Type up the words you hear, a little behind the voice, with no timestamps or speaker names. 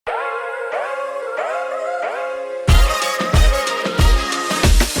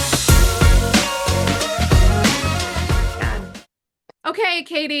Okay,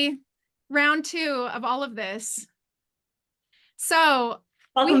 Katie, round two of all of this. So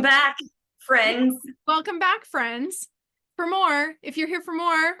Welcome back, friends. welcome back, friends. For more, if you're here for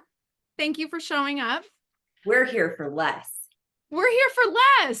more, thank you for showing up. We're here for less. We're here for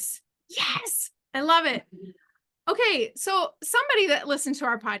less. Yes, I love it. Okay, so somebody that listened to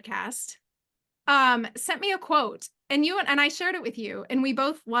our podcast sent me a quote, and I shared it with you, and we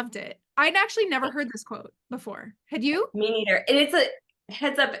both loved it. I'd actually never heard this quote before. Had you? Me neither. And it's a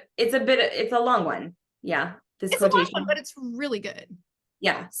heads up. It's a long one. Yeah. This It's a long quotation. one, but it's really good.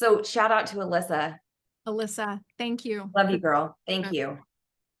 Yeah. So shout out to Alyssa. Alyssa, thank you. Love you, girl. Thank you.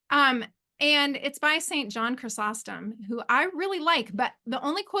 And it's by St. John Chrysostom, who I really like, but the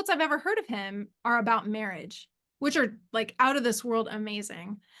only quotes I've ever heard of him are about marriage, which are like out of this world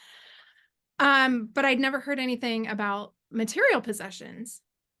amazing. But I'd never heard anything about material possessions.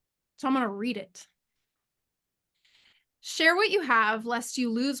 So I'm going to read it. Share what you have, lest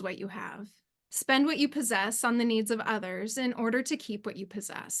you lose what you have. Spend what you possess on the needs of others in order to keep what you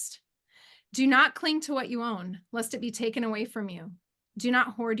possessed. Do not cling to what you own, lest it be taken away from you. Do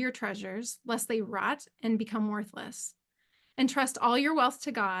not hoard your treasures, lest they rot and become worthless. Entrust all your wealth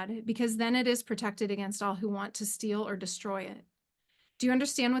to God, because then it is protected against all who want to steal or destroy it. Do you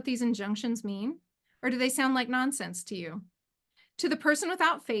understand what these injunctions mean? Or do they sound like nonsense to you? To the person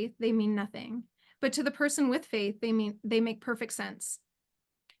without faith, they mean nothing. But to the person with faith, they make perfect sense.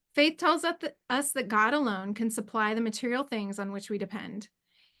 Faith tells us that God alone can supply the material things on which we depend.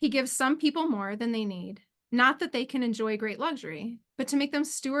 He gives some people more than they need, not that they can enjoy great luxury, but to make them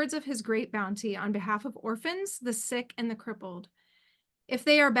stewards of his great bounty on behalf of orphans, the sick, and the crippled. If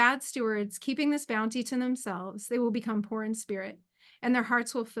they are bad stewards, keeping this bounty to themselves, they will become poor in spirit, and their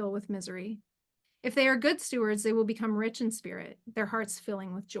hearts will fill with misery. If they are good stewards, they will become rich in spirit, their hearts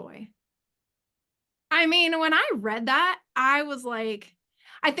filling with joy. I mean, when I read that, I was like,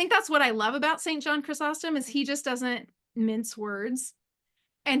 I think that's what I love about St. John Chrysostom is he just doesn't mince words.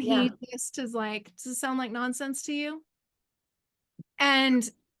 And he just is like, does it sound like nonsense to you? And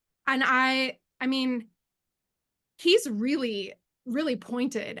I mean, he's really, really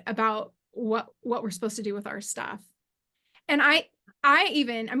pointed about what we're supposed to do with our stuff. And I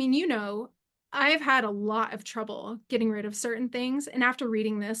mean, I've had a lot of trouble getting rid of certain things. And after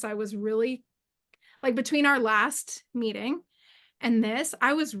reading this, I was really like between our last meeting and this,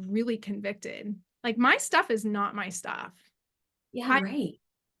 I was really convicted. Like my stuff is not my stuff. Yeah, right.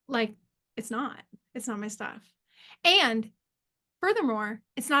 Like it's not my stuff. And furthermore,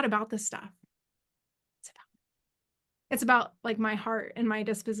 it's not about this stuff. It's about like my heart and my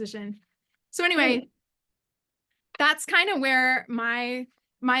disposition. So anyway, that's kind of where my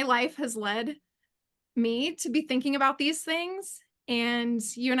life has led me to be thinking about these things. And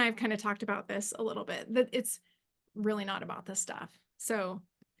you and I have kind of talked about this a little bit, that it's really not about this stuff. So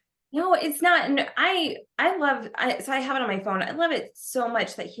no, it's not. And I have it on my phone. I love it so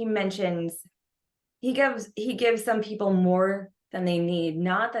much that he mentions he gives some people more than they need,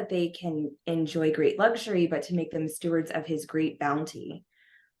 not that they can enjoy great luxury, but to make them stewards of his great bounty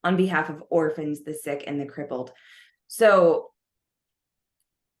on behalf of orphans, the sick, and the crippled. So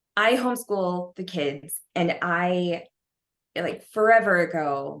I homeschool the kids, and I, like forever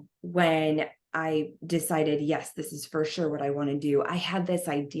ago, when I decided, yes, this is for sure what I want to do, I had this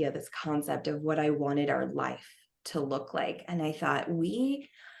idea, this concept of what I wanted our life to look like. And I thought, we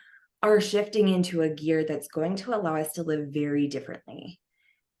are shifting into a gear that's going to allow us to live very differently.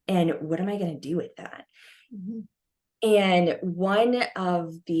 And what am I going to do with that? Mm-hmm. And one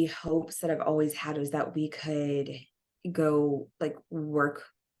of the hopes that I've always had was that we could go like work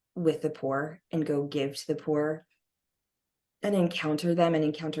with the poor and go give to the poor and encounter them and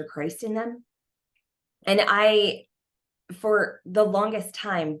encounter Christ in them. And I, for the longest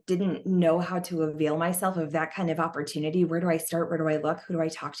time, didn't know how to avail myself of that kind of opportunity. Where do I start? Where do I look? Who do I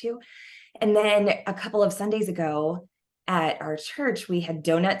talk to? And then a couple of Sundays ago at our church, we had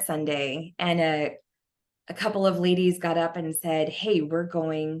Donut Sunday, and a couple of ladies got up and said, hey, we're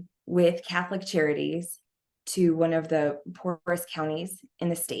going with Catholic Charities to one of the poorest counties in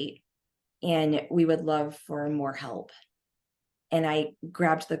the state, and we would love for more help. And I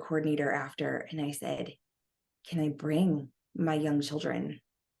grabbed the coordinator after and I said, can I bring my young children?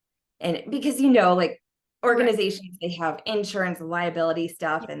 And because, like organizations, they have insurance and liability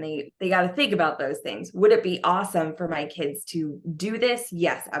stuff, and they got to think about those things. Would it be awesome for my kids to do this?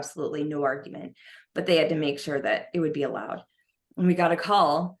 Yes, absolutely. No argument. But they had to make sure that it would be allowed. And we got a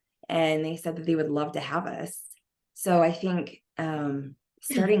call and they said that they would love to have us. So I think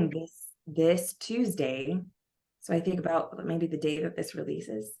starting this Tuesday, so I think about maybe the day that this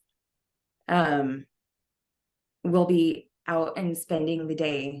releases, we'll be out and spending the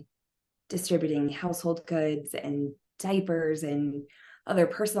day distributing household goods and diapers and other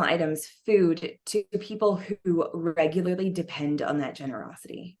personal items, food to people who regularly depend on that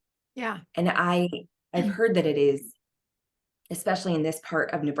generosity. Yeah. And I've heard that it is, especially in this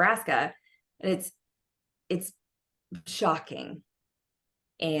part of Nebraska, and it's shocking.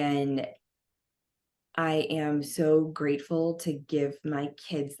 And I am so grateful to give my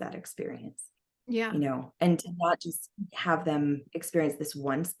kids that experience, Yeah. and to not just have them experience this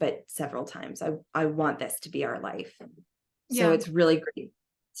once, but several times. I want this to be our life. So Yeah. it's really great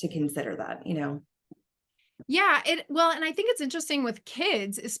to consider that. Yeah, well, and I think it's interesting with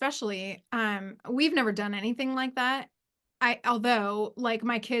kids, especially. We've never done anything like that. Although like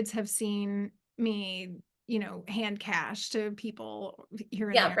my kids have seen me, hand cash to people here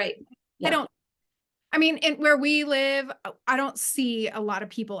and Yeah, there. right. I Yeah. don't, I mean, where we live, I don't see a lot of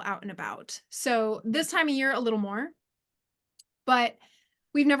people out and about. So this time of year, a little more, but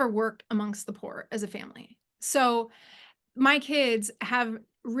we've never worked amongst the poor as a family. So my kids have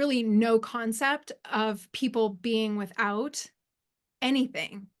really no concept of people being without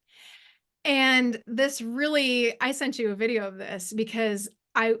anything. And this really, I sent you a video of this because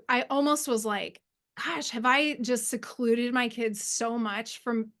I almost was like, gosh, have I just secluded my kids so much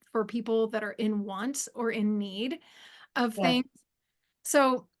for people that are in want or in need of Yeah. things?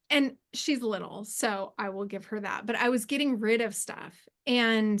 So, and she's little, so I will give her that. But I was getting rid of stuff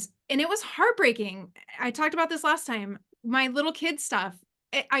and it was heartbreaking. I talked about this last time. My little kid stuff.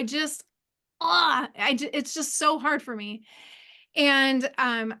 I just it's just so hard for me. And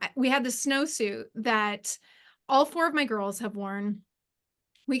we had this snowsuit that all four of my girls have worn.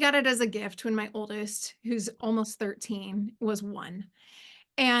 We got it as a gift when my oldest, who's almost 13, was 1.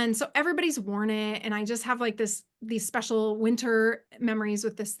 And so everybody's worn it. And I just have like these special winter memories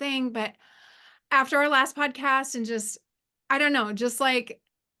with this thing. But after our last podcast and just, I don't know, just like,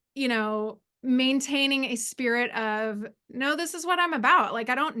 maintaining a spirit of, no, this is what I'm about. Like,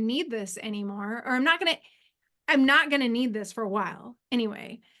 I don't need this anymore, or I'm not going to need this for a while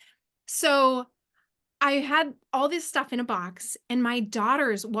anyway. So I had all this stuff in a box and my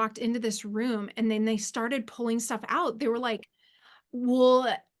daughters walked into this room and then they started pulling stuff out. They were like, well,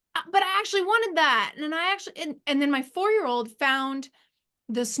 but I actually wanted that. And I actually, and then my 4-year-old found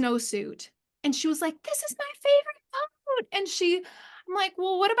the snowsuit and she was like, this is my favorite coat. And I'm like,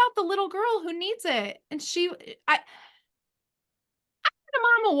 well, what about the little girl who needs it? And a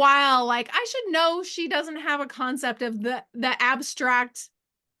mom a while, like I should know she doesn't have a concept of the abstract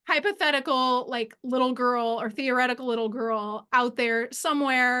hypothetical like little girl or theoretical little girl out there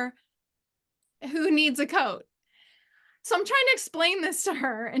somewhere who needs a coat. So I'm trying to explain this to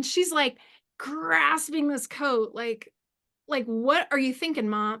her and she's like grasping this coat like what are you thinking,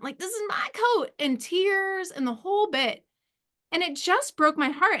 mom? Like this is my coat, and tears and the whole bit. And it just broke my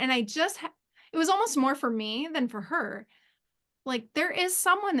heart and it was almost more for me than for her. Like there is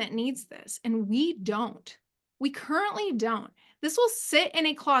someone that needs this and we don't. We currently don't. This will sit in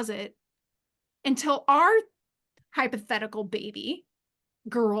a closet until our hypothetical baby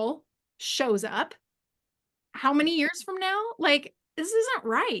girl shows up. How many years from now? Like this isn't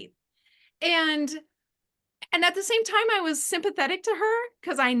right. And at the same time I was sympathetic to her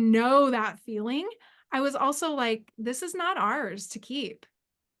because I know that feeling. I was also like, this is not ours to keep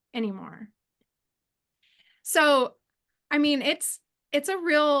anymore. So, I mean, it's a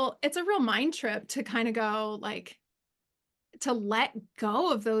real mind trip to kind of go like to let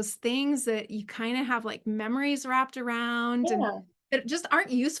go of those things that you kind of have like memories wrapped around and Yeah. that just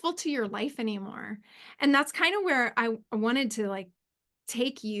aren't useful to your life anymore. And that's kind of where I wanted to like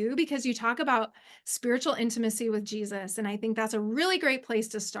take you because you talk about spiritual intimacy with Jesus. And I think that's a really great place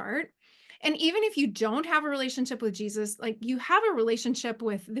to start. And even if you don't have a relationship with Jesus, like you have a relationship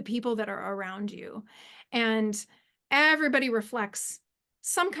with the people that are around you. And everybody reflects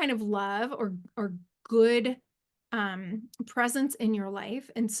some kind of love or good presence in your life.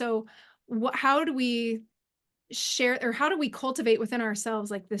 And so how do we share or how do we cultivate within ourselves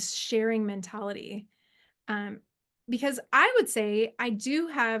like this sharing mentality? Um, because I would say I do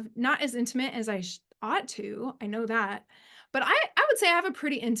have not as intimate as I ought to. I know that. But I would say I have a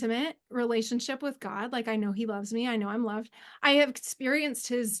pretty intimate relationship with God. Like I know he loves me. I know I'm loved. I have experienced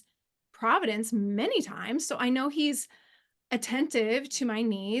his providence many times. So I know he's attentive to my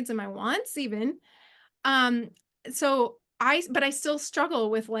needs and my wants even. Um, but I still struggle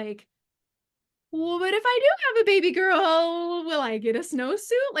with like, well, but if I do have a baby girl, will I get a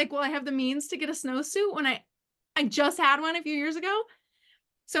snowsuit? Like, will I have the means to get a snowsuit when I just had one a few years ago?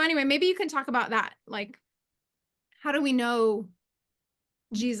 So anyway, maybe you can talk about that. Like, how do we know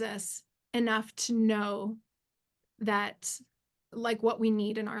Jesus enough to know that, like, what we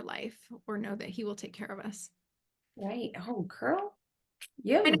need in our life, or know that he will take care of us. Right. Oh, girl,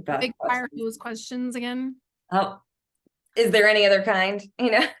 you have I the know, best big fire questions. hose questions again. Oh, is there any other kind?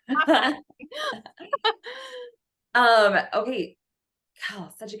 Okay. Oh,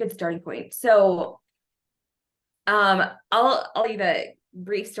 such a good starting point. So, I'll leave a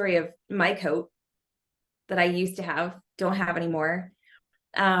brief story of my coat that I used to have, don't have anymore.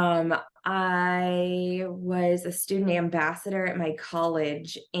 I was a student ambassador at my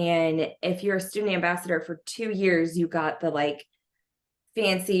college, and if you're a student ambassador for 2 years, you got the like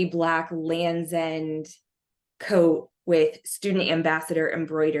fancy black Land's End coat with student ambassador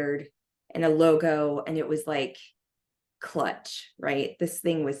embroidered and a logo, and it was like clutch, right? This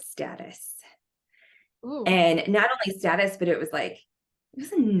thing was status. Ooh, And not only status, but it was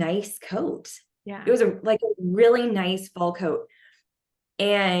a nice coat. yeah. It was like a really nice fall coat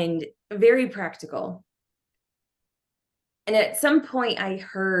and very practical. And at some point I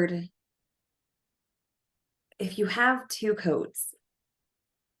heard, if you have two coats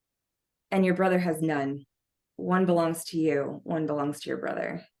and your brother has none, one belongs to you, one belongs to your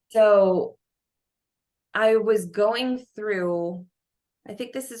brother. So I was going through, I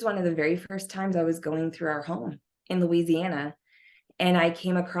think this is one of the very first times I was going through our home in Louisiana. And I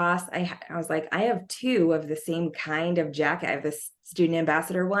came across, I was like, I have two of the same kind of jacket. I have this student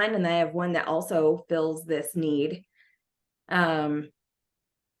ambassador one, and I have one that also fills this need. And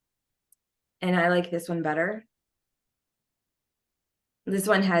I like this one better. This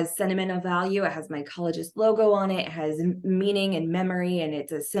one has sentimental value. It has my college's logo on it. It has meaning and memory, and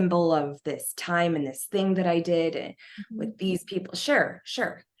it's a symbol of this time and this thing that I did with these people. Sure,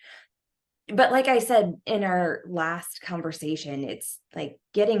 sure. But like I said in our last conversation, it's like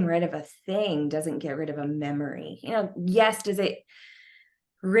getting rid of a thing doesn't get rid of a memory. Yes, does it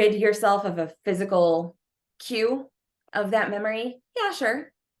rid yourself of a physical cue of that memory? Yeah,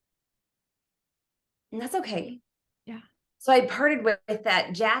 sure. And that's okay. Yeah. So I parted with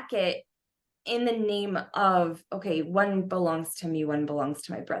that jacket in the name of, okay, one belongs to me, one belongs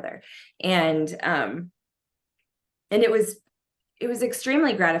to my brother. And it was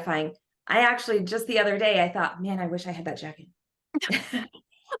extremely gratifying. I actually, just the other day, I thought, man, I wish I had that jacket.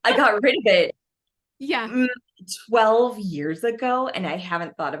 I got rid of it Yeah. 12 years ago, and I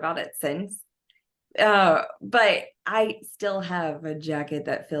haven't thought about it since. But I still have a jacket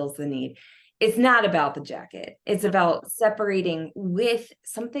that fills the need. It's not about the jacket. It's about separating with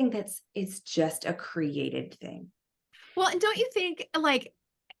something it's just a created thing. Well, and don't you think, like,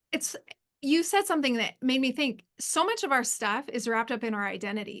 you said something that made me think so much of our stuff is wrapped up in our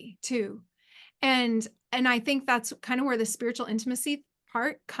identity too. And I think that's kind of where the spiritual intimacy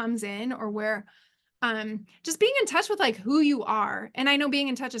part comes in, or where just being in touch with like who you are. And I know being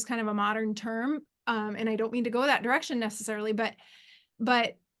in touch is kind of a modern term, and I don't mean to go that direction necessarily,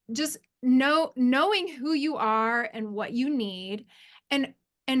 but just knowing who you are and what you need, and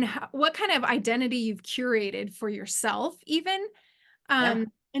what kind of identity you've curated for yourself even. Yeah.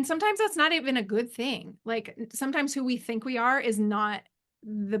 And sometimes that's not even a good thing. Like, sometimes who we think we are is not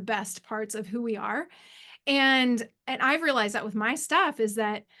the best parts of who we are. And I've realized that with my stuff, is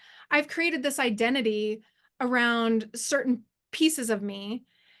that I've created this identity around certain pieces of me.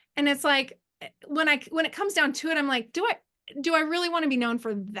 And it's like, when it comes down to it, I'm like, do I really want to be known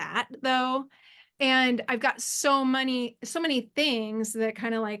for that though? And I've got so many things that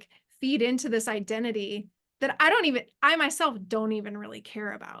kind of like feed into this identity that I myself don't even really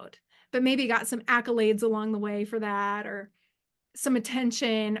care about, but maybe got some accolades along the way for that, or some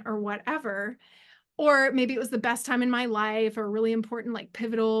attention or whatever. Or maybe it was the best time in my life, or a really important, like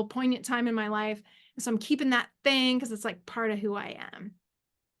pivotal, poignant time in my life. And so I'm keeping that thing because it's like part of who I am.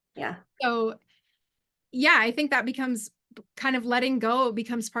 Yeah. So yeah, I think that becomes kind of letting go,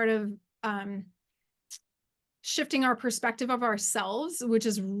 becomes part of shifting our perspective of ourselves, which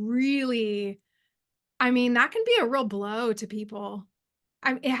is really, I mean, that can be a real blow to people.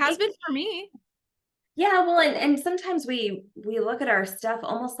 It has been for me. Yeah, well, and sometimes we look at our stuff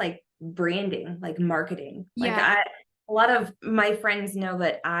almost like branding, like marketing. Like Yeah. a lot of my friends know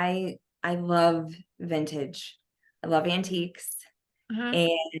that I love vintage. I love antiques. Uh-huh.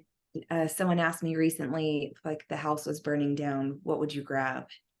 And someone asked me recently, like the house was burning down, what would you grab?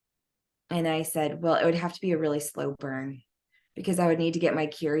 And I said, well, it would have to be a really slow burn, because I would need to get my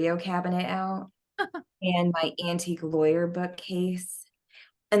curio cabinet out and my antique lawyer bookcase.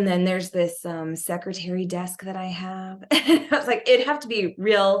 And then there's this secretary desk that I have. I was like, it'd have to be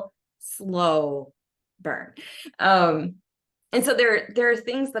real slow burn. And so there are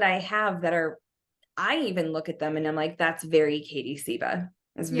things that I have that are, I even look at them and I'm like, that's very Katie Siba.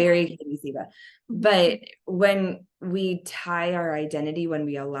 It's Yeah. very easy. Mhm. But when we tie our identity, when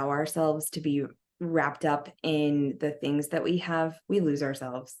we allow ourselves to be wrapped up in the things that we have, we lose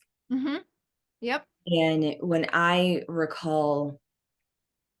ourselves. Yep. And when I recall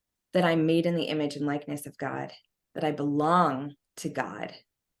that I'm made in the image and likeness of God, that I belong to God,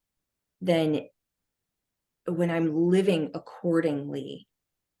 then when I'm living accordingly,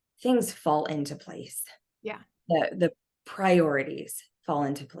 things fall into place. Yeah. The priorities fall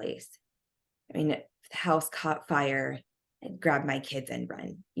into place. I mean, the house caught fire, I'd grab my kids and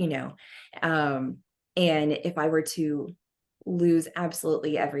run, and if I were to lose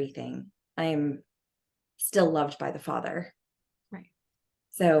absolutely everything, I'm still loved by the Father. Right.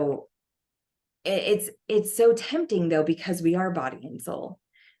 So it's so tempting though, because we are body and soul.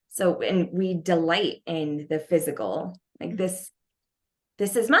 So, and we delight in the physical, like this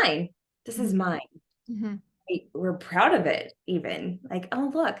is mine. This is mine. Mm-hmm. We're proud of it, even like,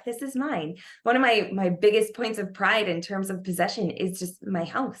 oh, look, this is mine. One of my biggest points of pride in terms of possession is just my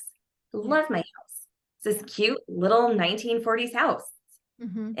house. I love my house. It's this cute little 1940s house.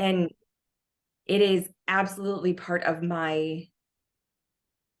 Mm-hmm. And it is absolutely part of my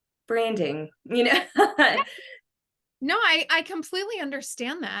branding, No, I completely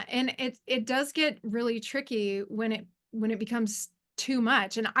understand that. And it does get really tricky when it becomes too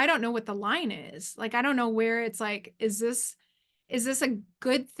much. And I don't know what the line is. Like, I don't know where it's like, is this a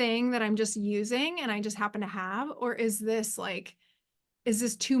good thing that I'm just using and I just happen to have? Or is this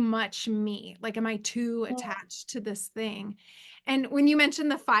too much me? Like, am I too attached to this thing? And when you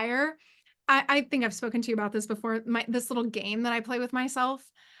mentioned the fire, I think I've spoken to you about this before. This little game that I play with myself.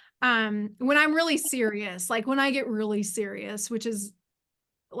 When I'm really serious, like when I get really serious, which is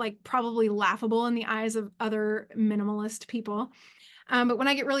like probably laughable in the eyes of other minimalist people. But when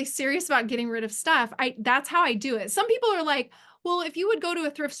I get really serious about getting rid of stuff, that's how I do it. Some people are like, well, if you would go to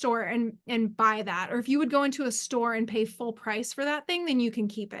a thrift store and buy that, or if you would go into a store and pay full price for that thing, then you can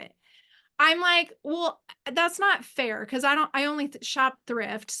keep it. I'm like, well, that's not fair because I only shop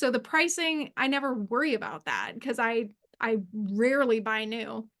thrift. So the pricing, I never worry about that because I rarely buy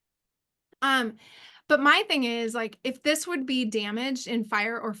new. But my thing is like, if this would be damaged in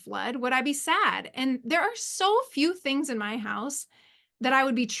fire or flood, would I be sad? And there are so few things in my house that I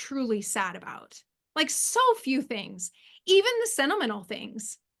would be truly sad about. Like so few things, even the sentimental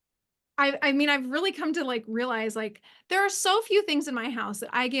things. I mean, I've really come to like realize like there are so few things in my house that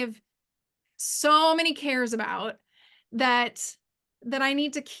I give so many cares about that I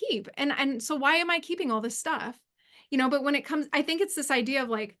need to keep. And so why am I keeping all this stuff? But when it comes, I think it's this idea of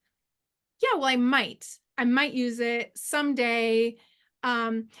like, yeah, well, I might use it someday.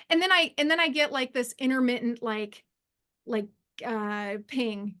 And then I get like this intermittent like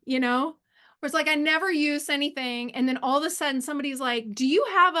ping, where it's like I never use anything, and then all of a sudden somebody's like, do you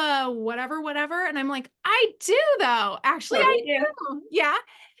have a whatever, and I'm like, I do though, actually I totally do. do. Yeah.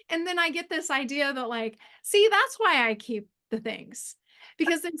 And then I get this idea that like, see, that's why I keep the things,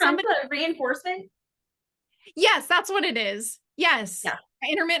 because then From somebody, the reinforcement. yes, that's what it is. Yes, Yeah.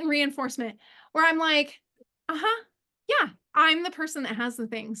 intermittent reinforcement, where I'm like, uh-huh, yeah, I'm the person that has the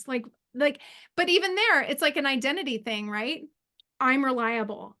things, like, but even there, it's like an identity thing, right? I'm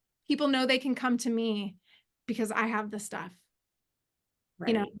reliable. People know they can come to me because I have the stuff.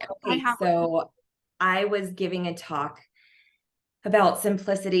 Right. I Okay. have what people. So I was giving a talk about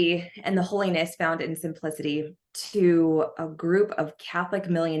simplicity and the holiness found in simplicity to a group of Catholic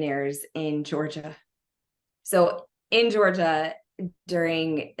millionaires in Georgia. So in Georgia,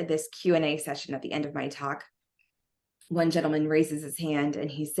 during this Q&A session at the end of my talk, one gentleman raises his hand and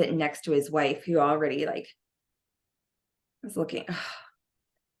he's sitting next to his wife, who already like was looking.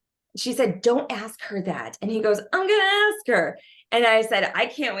 She said, don't ask her that. And he goes, I'm going to ask her. And I said, I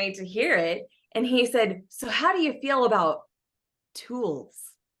can't wait to hear it. And he said, so how do you feel about tools?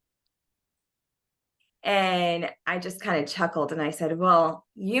 And I just kind of chuckled and I said, well,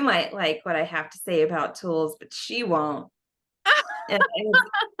 you might like what I have to say about tools, but she won't. And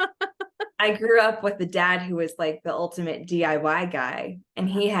I grew up with a dad who was like the ultimate DIY guy, and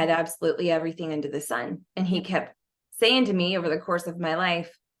he had absolutely everything under the sun. And he kept saying to me over the course of my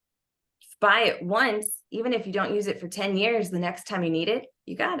life, buy it once, even if you don't use it for 10 years, the next time you need it,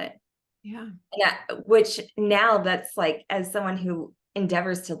 you got it. Yeah. Yeah. Which now that's like, as someone who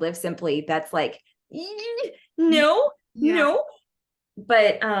endeavors to live simply, that's like, no, Yeah. no.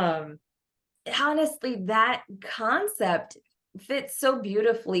 But honestly, that concept fits so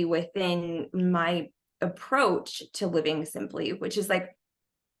beautifully within my approach to living simply, which is like,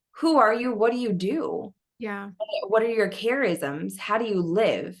 who are you? What do you do? Yeah. What are your charisms? How do you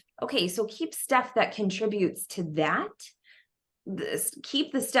live? Okay, so keep stuff that contributes to that,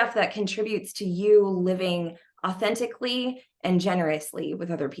 keep the stuff that contributes to you living authentically and generously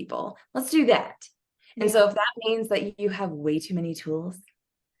with other people. Let's do that. And so if that means that you have way too many tools,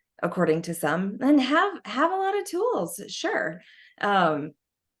 according to some, then have a lot of tools. Sure.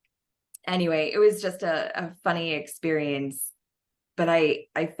 Anyway, it was just a funny experience, but I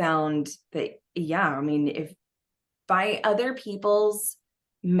found that, yeah, I mean, if by other people's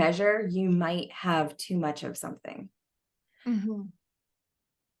measure, you might have too much of something. Mm-hmm.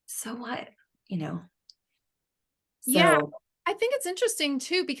 So what, you know? Yeah, So I think it's interesting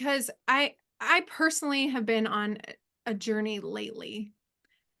too, because I personally have been on a journey lately.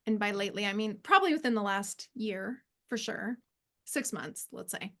 And by lately, I mean probably within the last year, for sure. 6 months,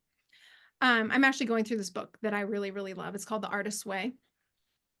 let's say. I'm actually going through this book that I really, really love. It's called The Artist's Way.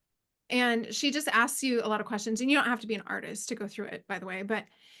 And she just asks you a lot of questions, and you don't have to be an artist to go through it, by the way, but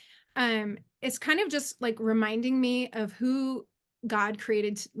it's kind of just like reminding me of who God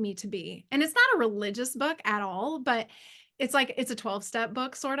created me to be. And it's not a religious book at all, but it's like it's a 12-step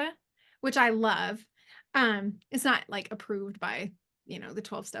book sort of, which I love. It's not like approved by, the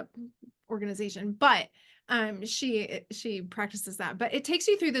 12-step organization, but she practices that. But it takes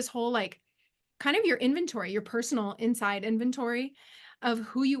you through this whole like kind of your inventory, your personal inside inventory of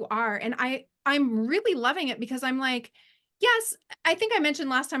who you are. And I'm really loving it, because I'm like, yes, I think I mentioned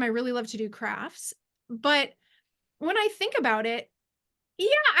last time I really love to do crafts, but when I think about it, yeah,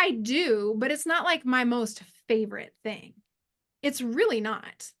 I do, but it's not like my most favorite thing. It's really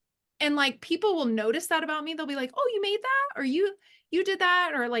not. And like people will notice that about me. They'll be like, "Oh, you made that?" or you did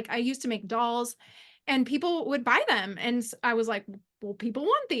that?" Or like I used to make dolls and people would buy them. And I was like, "Well, people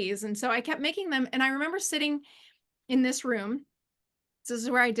want these." And so I kept making them. And I remember sitting in this room. This is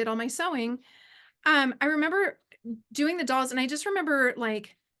where I did all my sewing. I remember doing the dolls, and I just remember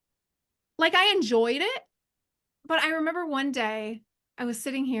like I enjoyed it, but I remember one day I was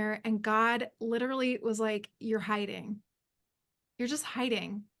sitting here and God literally was like, "You're hiding. You're just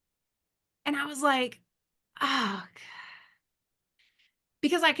hiding." And I was like, "Oh,"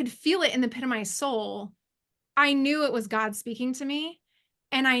 because I could feel it in the pit of my soul. I knew it was God speaking to me,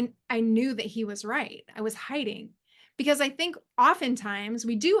 and I knew that he was right. I was hiding, because I think oftentimes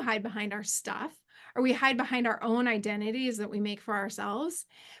we do hide behind our stuff, or we hide behind our own identities that we make for ourselves,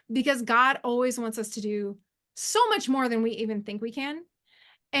 because God always wants us to do so much more than we even think we can.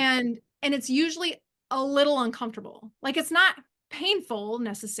 And it's usually a little uncomfortable. Like it's not painful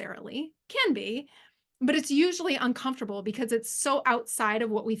necessarily, can be, but it's usually uncomfortable because it's so outside of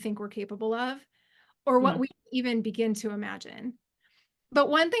what we think we're capable of, or what mm, we even begin to imagine. But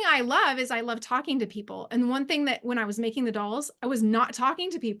one thing I love is I love talking to people. And one thing that when I was making the dolls, I was not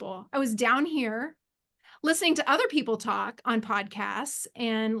talking to people. I was down here listening to other people talk on podcasts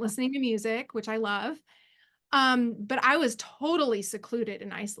and listening to music, which I love. But I was totally secluded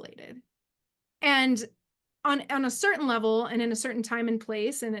and isolated. And on a certain level and in a certain time and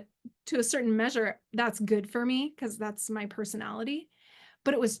place and to a certain measure, that's good for me because that's my personality.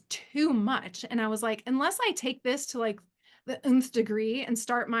 But it was too much. And I was like, unless I take this to like the nth degree and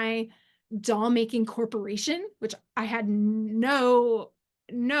start my doll making corporation, which I had no,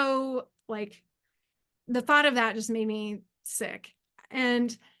 like the thought of that just made me sick. And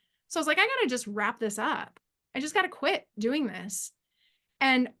so I was like, I got to just wrap this up. I just got to quit doing this.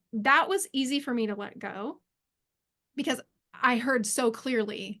 And that was easy for me to let go, because I heard so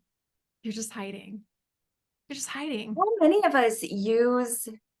clearly, you're just hiding. You're just hiding. how many of us use,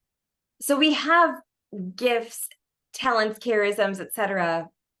 so we have gifts, talents, charisms, etc.,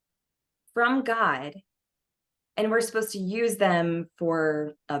 from God, and we're supposed to use them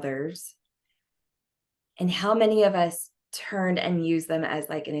for others. And how many of us turned and use them as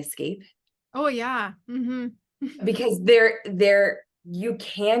like an escape? Oh yeah. Mm-hmm. Because you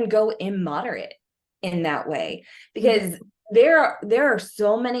can go immoderate in that way, because there are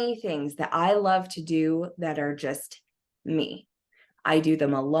so many things that I love to do that are just me. I do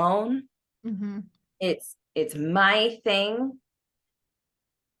them alone. Mm-hmm. It's my thing.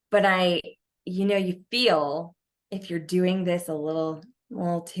 But you feel if you're doing this a little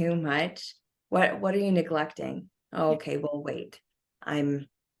too much, what are you neglecting? Oh, okay, well, wait. I'm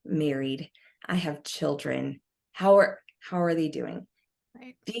married. I have children. How are they doing?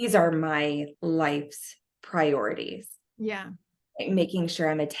 Right. These are my life's priorities. Yeah. Like making sure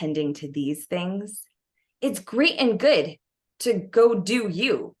I'm attending to these things. It's great and good to go do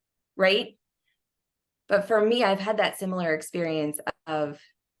you, right? But for me, I've had that similar experience of,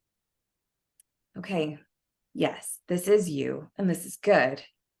 okay, yes, this is you and this is good.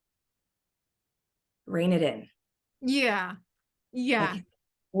 Rein it in. Yeah. Yeah. Like,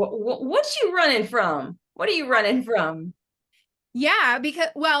 what you running from? What are you running from? Yeah, because,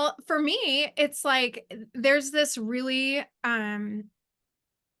 well, for me, it's like there's this really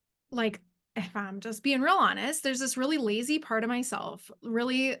like, if I'm just being real honest, there's this really lazy part of myself,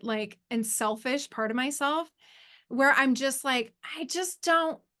 really like and selfish part of myself where I'm just like, I just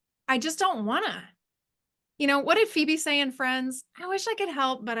don't wanna. You know, what did Phoebe say in Friends? I wish I could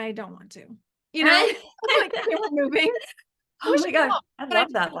help, but I don't want to. You know, like they were moving. I Oh wish my I could gosh, help, I but I love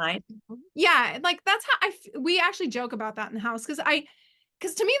just that don't line. want to. Yeah, like that's how we actually joke about that in the house because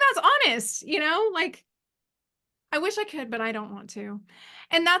to me that's honest, you know, like I wish I could, but I don't want to.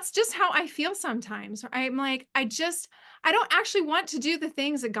 And that's just how I feel sometimes. I'm like, I don't actually want to do the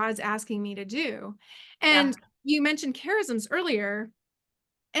things that God's asking me to do. Yeah. And you mentioned charisms earlier.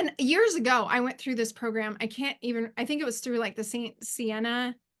 And years ago, I went through this program. I think it was through like the St.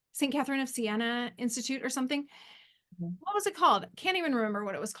 Catherine of Siena Institute or something. Mhm. What was it called? Can't even remember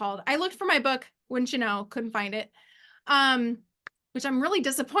what it was called. I looked for my book, wouldn't you know, couldn't find it. Um, which I'm really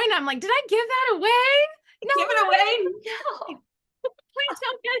disappointed. I'm like, did I give that away? No, Give it away. No. please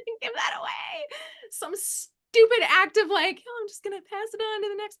don't give that away. Some stupid act of like, oh, I'm just gonna pass it on to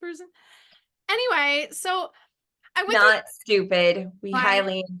the next person. Anyway, so I went through Not stupid. We my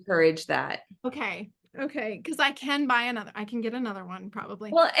highly encourage that. okay, okay, because I can get another one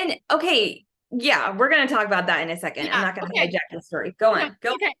probably. Well, and okay, yeah, we're gonna talk about that in a second. I'm Yeah, not gonna okay, hijack the story. Go yeah, on.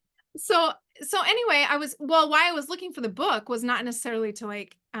 Go. okay. So anyway, why I was looking for the book was not necessarily to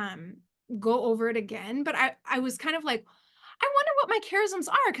like go over it again, but I was kind of like, I wonder what my charisms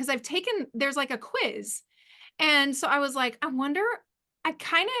are because there's like a quiz. And so I was like, I wonder, I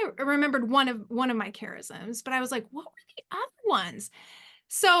kind of remembered one of my charisms, but I was like, what were the other ones?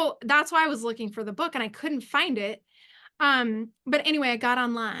 So that's why I was looking for the book and I couldn't find it. But anyway, I got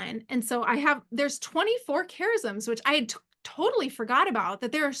online. And so there's 24 charisms, which I had totally forgot about,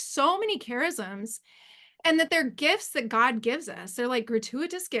 that there are so many charisms and that they're gifts that God gives us. They're like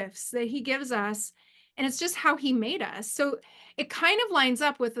gratuitous gifts that he gives us. And it's just how he made us. So it kind of lines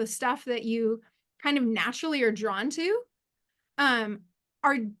up with the stuff that you kind of naturally are drawn to, um,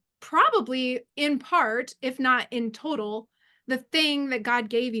 are probably in part, if not in total, the thing that God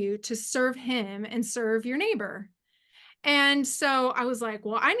gave you to serve him and serve your neighbor. And so I was like,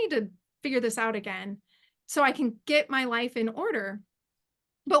 well, I need to figure this out again so I can get my life in order.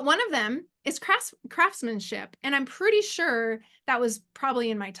 But one of them is craftsmanship. And I'm pretty sure that was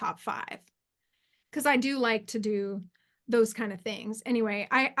probably in my top 5 because I do like to do those kind of things. Anyway,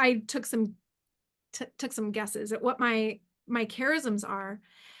 I took some guesses at what my charisms are.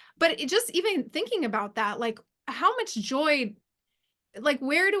 But just even thinking about that, like how much joy, like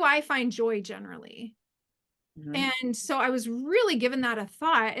where do I find joy generally? Mhm. And so I was really giving that a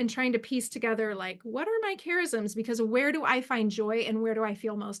thought and trying to piece together, like, what are my charisms? Because where do I find joy and where do I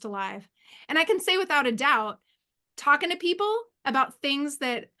feel most alive? And I can say without a doubt, talking to people about things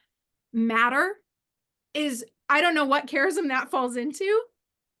that matter I don't know what charism that falls into.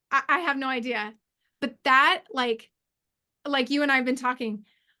 I have no idea. But that, like you and I have been talking,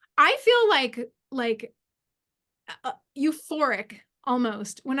 I feel like euphoric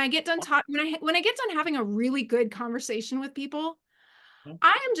almost when I get done talking, when I get done having a really good conversation with people.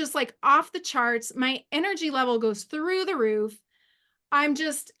 I am just like off the charts. My energy level goes through the roof. I'm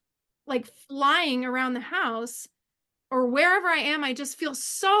just like flying around the house or wherever I am. I just feel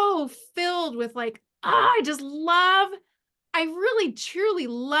so filled with like, I really truly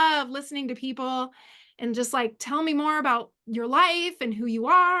love listening to people and just like tell me more about your life and who you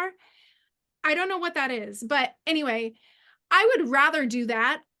are. I don't know what that is, but anyway, I would rather do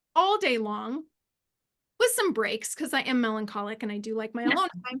that all day long with some breaks because I am melancholic and I do like my alone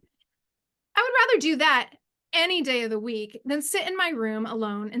time. I would rather do that any day of the week than sit in my room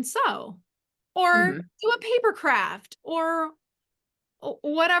alone and sew or Mhm. do a paper craft or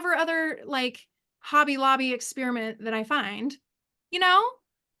whatever other like Hobby Lobby experiment that I find. You know,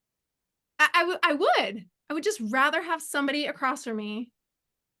 I would just rather have somebody across from me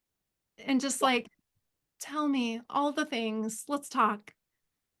and just like tell me all the things. Let's talk.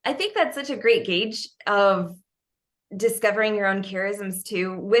 I think that's such a great gauge of discovering your own charisms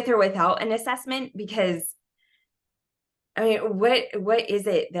too, with or without an assessment, because I mean, what is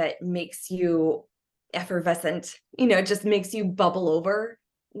it that makes you effervescent? It just makes you bubble over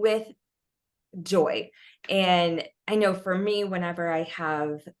with joy. And I know for me, whenever I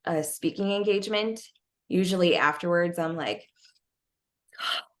have a speaking engagement, usually afterwards, I'm like,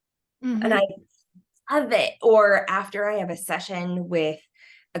 and I Mhm. love it. Or after I have a session with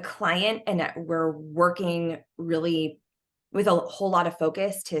a client and we're working really with a whole lot of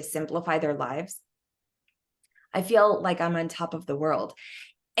focus to simplify their lives, I feel like I'm on top of the world.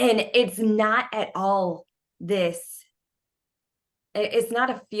 And it's not at all this it's not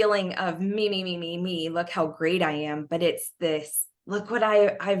a feeling of me, look how great I am, but it's this, look what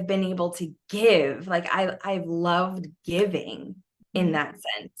I've been able to give. Like I've loved giving in that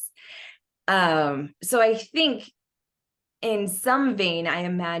sense. So I think in some vein, I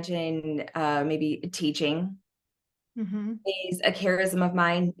imagine maybe teaching is a charism of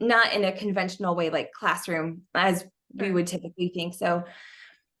mine, not in a conventional way like classroom as we would typically think. So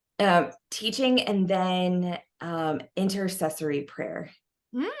teaching, and then intercessory prayer.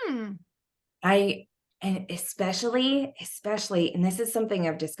 Mm. And especially, and this is something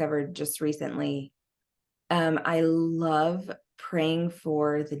I've discovered just recently, I love praying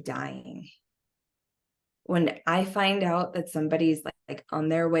for the dying. When I find out that somebody's like on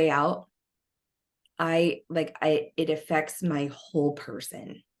their way out, it affects my whole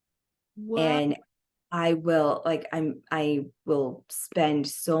person. Whoa. And I will spend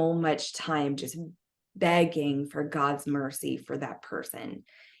so much time just begging for God's mercy for that person,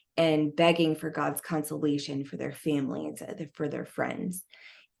 and begging for God's consolation for their family and for their friends.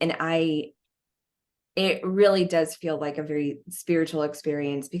 And it really does feel like a very spiritual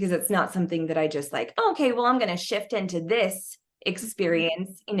experience, because it's not something that I just like, oh, okay, well, I'm going to shift into this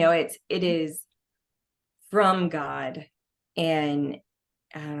experience. It is from God. And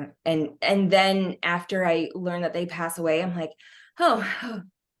then after I learn that they pass away, I'm like, oh,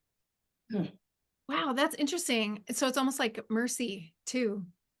 Wow, that's interesting. So it's almost like mercy too.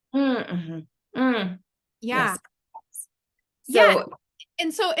 Yeah. yes. Yeah. So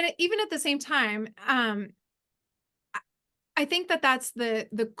And so even at the same time, I think that that's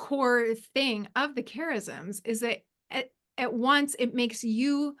the core thing of the charisms, is that at once it makes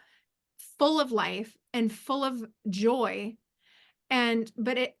you full of life and full of joy, and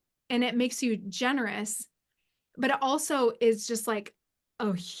it makes you generous, but it also is just like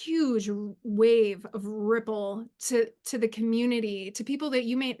a huge wave of ripple to the community, to people that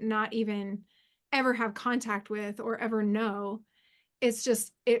you may not even ever have contact with or ever know. It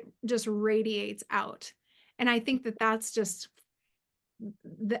just radiates out. And I think that that's just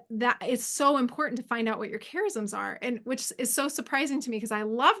that it's so important to find out what your charisms are, and which is so surprising to me, because I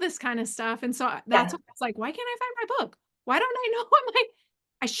love this kind of stuff. And so that's yeah, what it's like, why can't I find my book? Why don't I know what my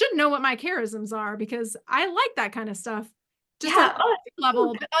I should know what my charisms are, because I like that kind of stuff, just on yeah. a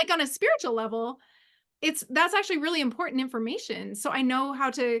level, but like on a spiritual level, that's actually really important information. So I know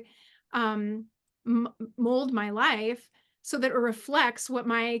how to um mold my life so that it reflects what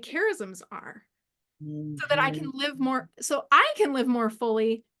my charisms are, so that I can Mhm. live more, so I can live more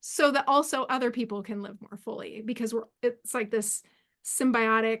fully, so that also other people can live more fully, because it's like this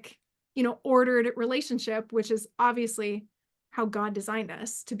symbiotic, ordered relationship, which is obviously how God designed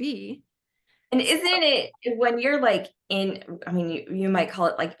us to be. And isn't it when you're like I mean, you might call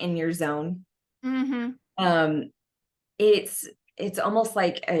it like in your zone. Mm-hmm. Um, it's almost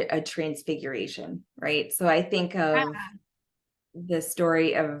like a transfiguration, right? So I think of the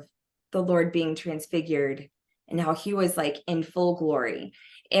story of the Lord being transfigured and how he was like in full glory.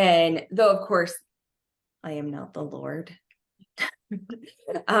 And though, of course, I am not the Lord,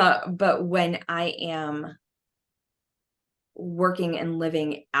 but when I am working and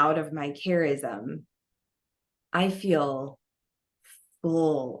living out of my charism, I feel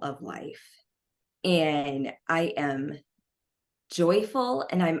full of life, and I am joyful,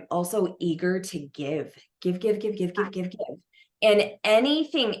 and I'm also eager to give. And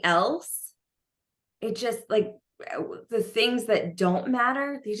anything else, it just like the things that don't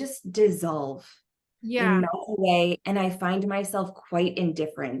matter, they just dissolve, they Yeah. melt away, and I find myself quite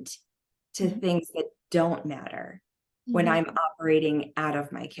indifferent to Mhm. things that don't matter when Mhm. I'm operating out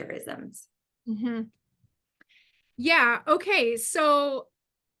of my charisms. Mhm. Yeah. Okay. So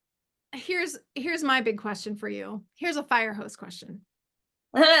here's my big question for you. Here's a fire hose question.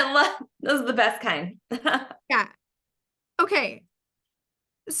 I love those are the best kind. Yeah. Okay.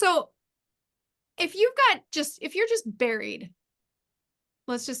 So if you're just buried,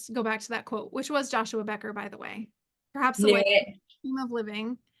 let's just go back to that quote, which was Joshua Becker, by the way. Perhaps the Knew way it. of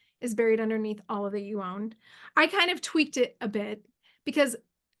living is buried underneath all of that you own. I kind of tweaked it a bit, because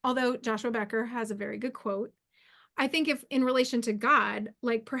although Joshua Becker has a very good quote, I think if in relation to God,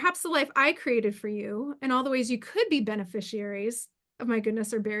 like perhaps the life I created for you and all the ways you could be beneficiaries of my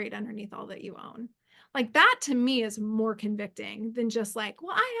goodness are buried underneath all that you own. Like that to me is more convicting than just like,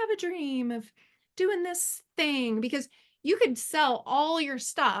 well, I have a dream of doing this thing, because you could sell all your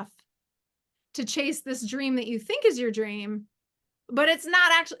stuff to chase this dream that you think is your dream, but it's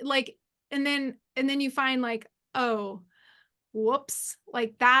not actually like, and then you find like, oh, whoops,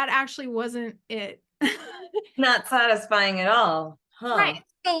 like that actually wasn't it. Not satisfying at all. Right. Huh.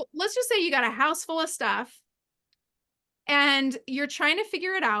 So let's just say you got a house full of stuff and you're trying to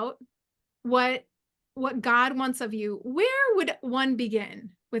figure it out, what God wants of you, where would one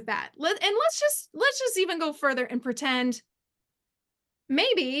begin with that? Let's just even go further and pretend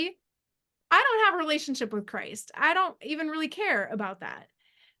maybe I don't have a relationship with Christ. I don't even really care about that.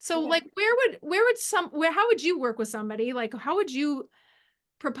 So like how would you work with somebody? Like how would you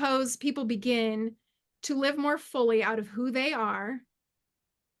propose people begin to live more fully out of who they are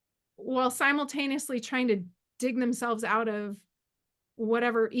while simultaneously trying to dig themselves out of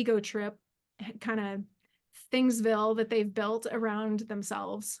whatever ego trip kind of Thingsville that they've built around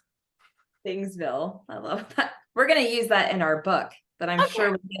themselves? Thingsville. I love that. We're going to use that in our book that I'm sure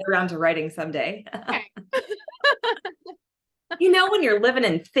we'll get around to writing someday. Okay. You know, when you're living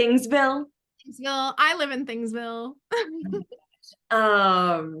in Thingsville. Thingsville. I live in Thingsville.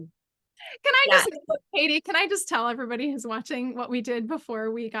 Katie, can I just tell everybody who's watching what we did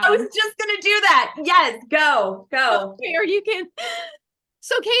before we got I was just going to do that. Yes, go. Okay, or you can.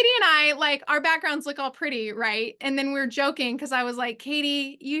 So Katie and I, like, our backgrounds look all pretty, right? And then we're joking because I was like,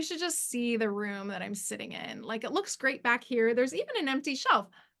 Katie, you should just see the room that I'm sitting in. Like, it looks great back here. There's even an empty shelf.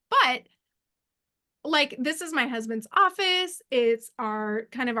 But like, this is my husband's office. It's our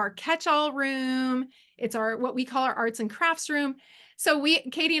catch-all room. It's what we call our arts and crafts room. So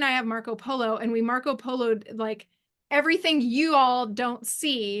Katie and I have Marco Polo, and we Marco Poloed like everything you all don't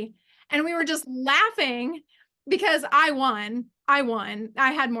see. And we were just laughing because I won.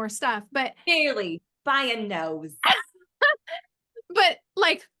 I had more stuff, but barely by a nose. but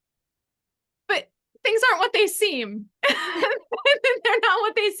things aren't what they seem. They're not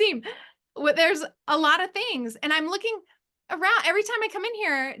what they seem. There's a lot of things, and I'm looking around every time I come in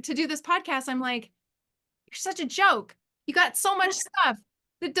here to do this podcast. I'm like, you're such a joke. You got so much stuff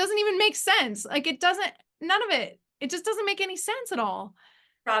that doesn't even make sense. Like none of it. It just doesn't make any sense at all.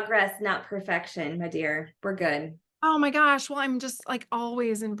 Progress, not perfection, my dear. We're good. Oh my gosh. Well, I'm just like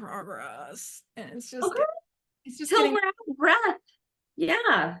always in progress. And it's just till we're out of breath.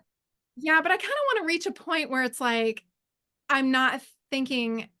 Yeah. Yeah, but I kind of want to reach a point where it's like, I'm not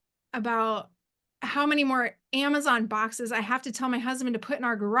thinking about how many more Amazon boxes I have to tell my husband to put in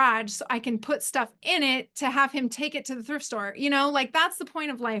our garage so I can put stuff in it to have him take it to the thrift store. You know, like that's the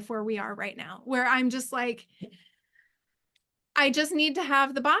point of life where we are right now, where I'm just like, I just need to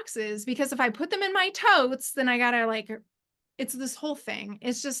have the boxes, because if I put them in my totes, then I gotta like, it's this whole thing.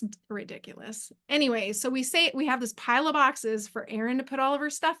 It's just ridiculous. Anyway, so we have this pile of boxes for Erin to put all of her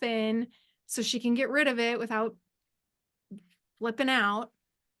stuff in so she can get rid of it without flipping out.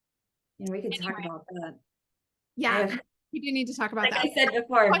 And we could talk about that. Yeah, we do need to talk about that. Like I said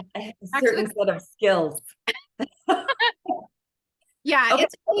before, I have a certain set of skills. Yeah, okay,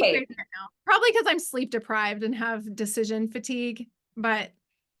 it's really great right now. Probably because I'm sleep deprived and have decision fatigue, but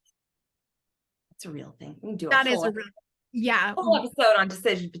it's a real thing. We can do that is a whole episode on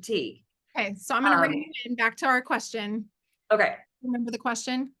decision fatigue. Okay, so I'm going to bring it back to our question. Okay. Remember the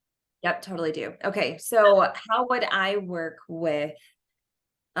question? Yep, totally do. Okay, so how would I work with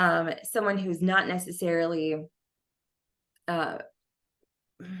someone who's not necessarily how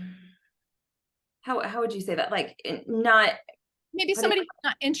would you say that? Like not maybe somebody who's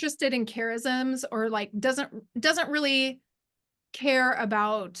not interested in charisms, or like doesn't really care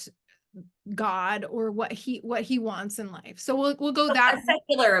about God or what he wants in life. So we'll go that a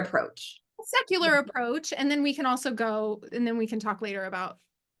secular approach. A secular approach, and then we can also go, and then we can talk later about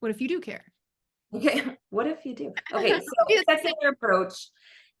what if you do care. Okay, what if you do? Okay, so secular approach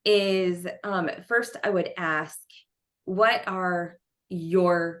is first I would ask, what are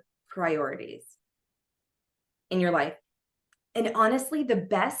your priorities in your life? And honestly, the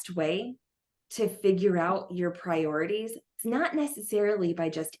best way to figure out your priorities, it's not necessarily by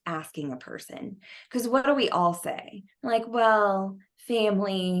just asking a person. Because what do we all say? Like, well,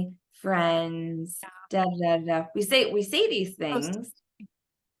 family, friends, da da da. We say these things.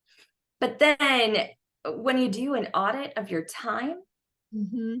 But then when you do an audit of your time,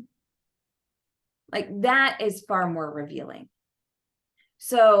 like that is far more revealing.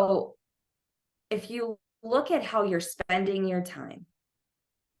 So if you look at how you're spending your time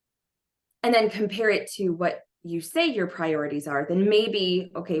and then compare it to what you say your priorities are, then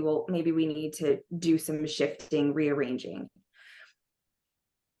maybe, okay, well, maybe we need to do some shifting, rearranging.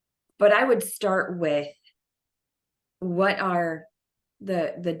 But I would start with, what are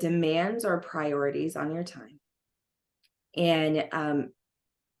the demands or priorities on your time? And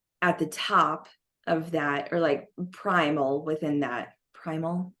at the top of that, or like primal within that,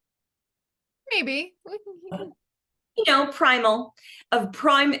 primal? Maybe. You know, primal, of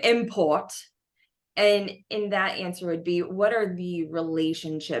prime import. And in that answer would be, what are the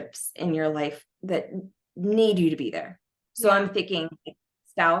relationships in your life that need you to be there? So I'm thinking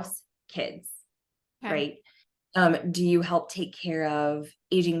spouse, kids, Okay. right? Do you help take care of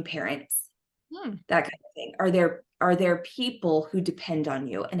aging parents? That kind of thing. Are there people who depend on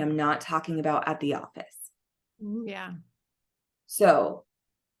you? And I'm not talking about at the office. Yeah. So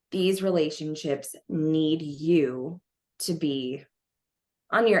these relationships need you to be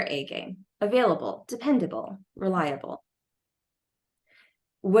on your A game, available, dependable, reliable.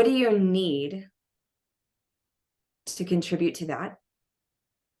 What do you need to contribute to that?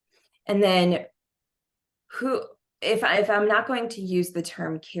 And then who, if I'm not going to use the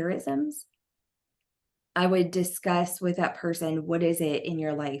term charisms, I would discuss with that person, what is it in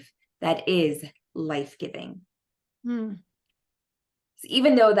your life that is life-giving? Mm.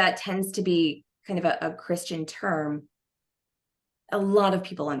 Even though that tends to be kind of a Christian term, a lot of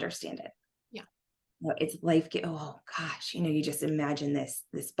people understand it. Yeah. It's life. Oh gosh, you just imagine this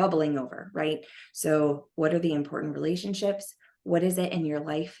bubbling over, right? So what are the important relationships? What is it in your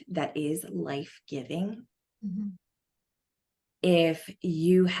life that is life-giving? Mhm. If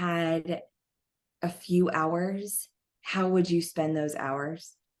you had a few hours, how would you spend those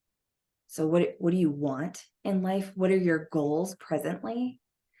hours? So what do you want in life? What are your goals presently?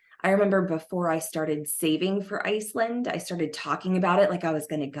 I remember before I started saving for Iceland, I started talking about it like I was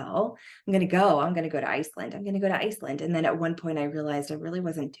going to go. I'm going to go. I'm going to go to Iceland. I'm going to go to Iceland. And then at one point I realized I really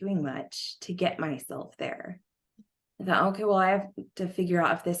wasn't doing much to get myself there. I thought, okay, well, I have to figure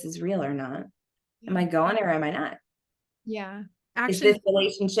out if this is real or not. Am I going or am I not? Yeah. Is Actually, this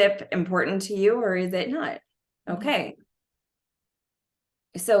relationship important to you or is it not? mhm. Okay.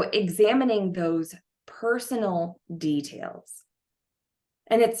 So examining those personal details,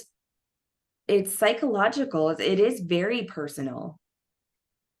 and it's psychological, it is very personal.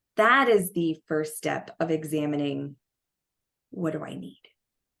 That is the first step of examining, what do I need?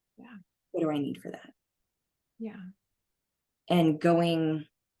 Yeah. What do I need for that? Yeah. And going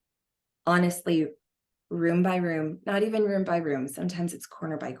honestly room by room, not even room by room. Sometimes it's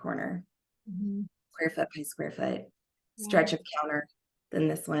corner by corner, Mhm. square foot by square foot, Yeah. stretch of counter, then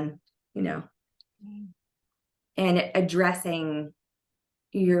this one, you know, Yeah. and addressing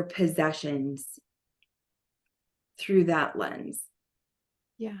your possessions through that lens.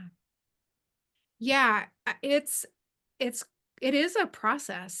 Yeah. Yeah. It's it is a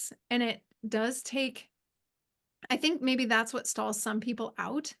process, and it does take. I think maybe that's what stalls some people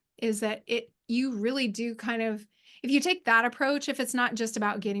out, is that you really do kind of, if you take that approach, if it's not just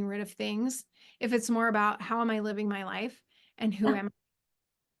about getting rid of things, if it's more about how am I living my life and who Yeah. am I,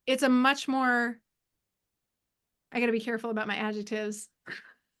 it's a much more, I got to be careful about my adjectives.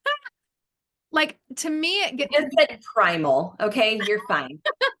 Like to me, You just said primal. Okay, you're fine.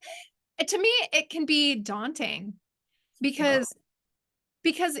 it can be daunting Oh,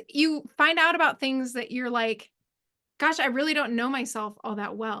 because you find out about things that you're like, gosh, I really don't know myself all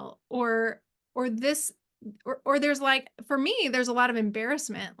that well, or this, or there's like, for me, there's a lot of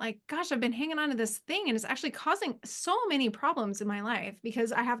embarrassment. Like, gosh, I've been hanging on to this thing and it's actually causing so many problems in my life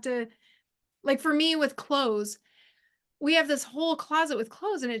because I have to, like, for me with clothes, we have this whole closet with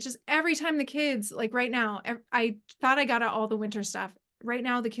clothes, and it just, every time the kids, like right now, I thought I got out all the winter stuff. Right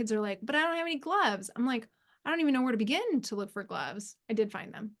now, the kids are like, but I don't have any gloves. I'm like, I don't even know where to begin to look for gloves. I did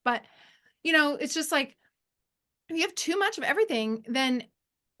find them, but it's just like, if you have too much of everything, then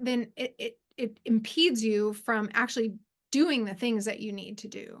it impedes you from actually doing the things that you need to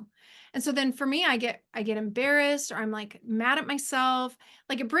do. And so then for me, I get embarrassed, or I'm like mad at myself.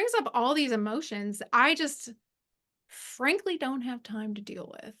 Like it brings up all these emotions that I just frankly don't have time to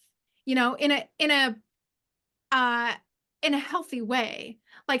deal with. Uh in a healthy way.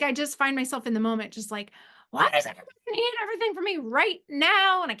 Like I just find myself in the moment just like, why does everybody need everything from me right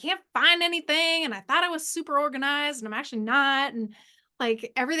now? And I can't find anything. And I thought I was super organized and I'm actually not. And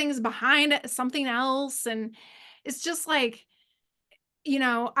like everything's behind something else. And it's just like,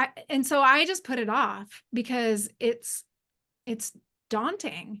 and so I just put it off because it's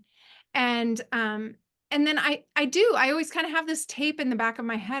daunting. And then I always kind of have this tape in the back of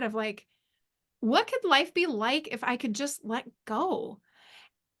my head of like, what could life be like if I could just let go?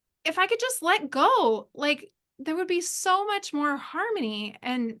 If I could just let go, like there would be so much more harmony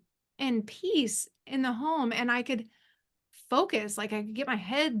and peace in the home, and I could focus, like I could get my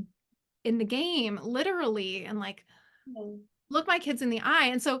head in the game literally, and like no. look my kids in the eye.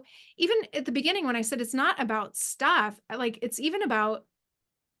 And so even at the beginning when I said it's not about stuff, like it's even about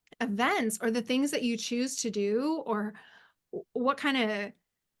events or the things that you choose to do, or what kind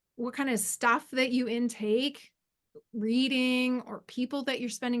of stuff that you intake, reading, or people that you're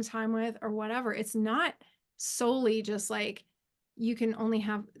spending time with, or whatever. It's not solely just like you can only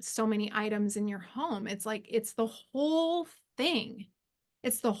have so many items in your home. It's like, it's the whole thing.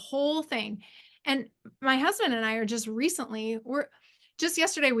 It's the whole thing. And my husband and I are just just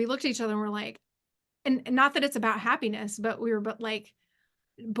yesterday, we looked at each other and we're like, and not that it's about happiness, but like,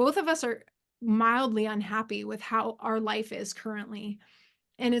 both of us are mildly unhappy with how our life is currently.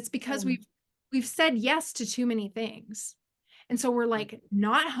 And it's because Mm. we've said yes to too many things. And so we're like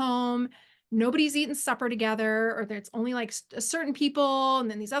not home, nobody's eating supper together, or there's only like a certain people,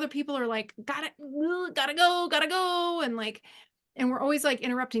 and then these other people are like, gotta go. And like, and we're always like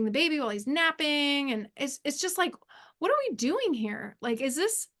interrupting the baby while he's napping. And it's just like, what are we doing here? Like, is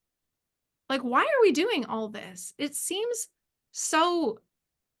this like, why are we doing all this? It seems so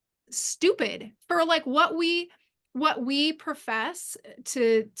stupid for like what we profess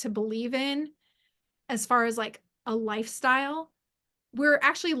to believe in as far as like a lifestyle. We're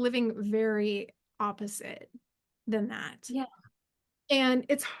actually living very opposite than that. Yeah. And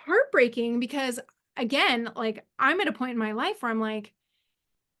it's heartbreaking because, again, like, I'm at a point in my life where I'm like,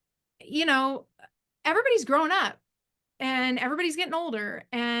 you know, everybody's growing up and everybody's getting older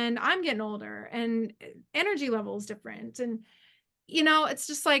and I'm getting older and energy level is different. And, it's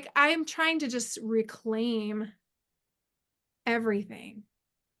just like I'm trying to just reclaim everything.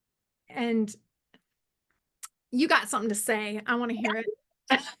 And you got something to say. I want to hear it.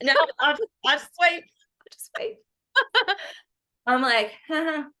 No, I'll just wait. I'll just wait. I'm like,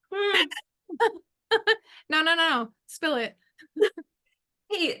 No. Spill it.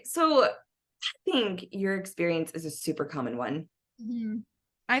 hey, so I think your experience is a super common one. Mhm.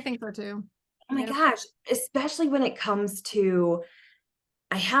 I think so too. Oh my Yep. gosh, especially when it comes to,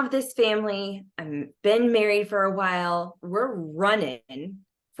 I have this family, I've been married for a while, we're running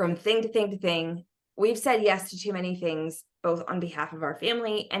from thing to thing to thing. We've said yes to too many things, both on behalf of our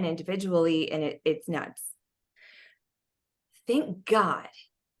family and individually, and it's nuts. Thank God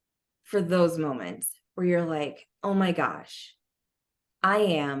for those moments where you're like, oh my gosh, I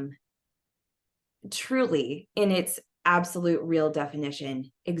am truly, in its absolute real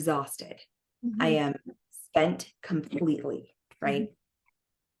definition, exhausted. I Mhm. am spent completely, right? Mhm.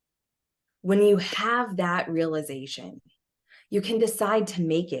 When you have that realization, you can decide to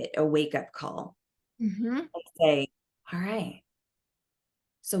make it a wake-up call Mhm. and say, all right,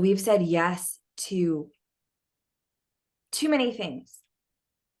 so we've said yes to too many things.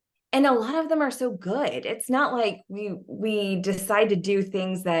 And a lot of them are so good. It's not like we decide to do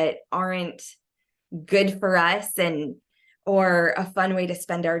things that aren't good for us and or a fun way to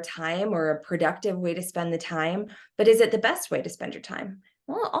spend our time or a productive way to spend the time, but is it the best way to spend your time?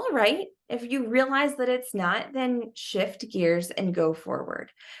 Well, all right. If you realize that it's not, then shift gears and go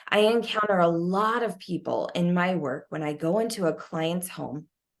forward. I encounter a lot of people in my work when I go into a client's home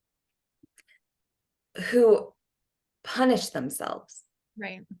who punish themselves.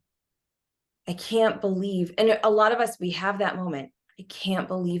 Right. I can't believe, and a lot of us, we have that moment. I can't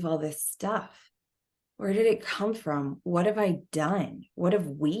believe all this stuff. Where did it come from? What have I done? What have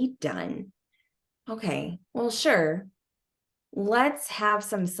we done? Okay, well, sure. Let's have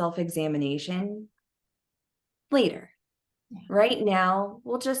some self-examination later. Yeah. Right now,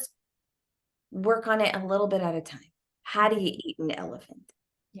 we'll just work on it a little bit at a time. How do you eat an elephant?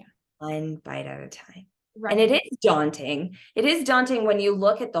 Yeah. One bite at a time. And Right. it is daunting. It is daunting when you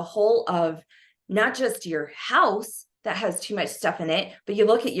look at the whole of not just your house that has too much stuff in it, but you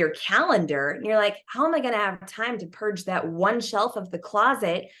look at your calendar and you're like, how am I going to have time to purge that one shelf of the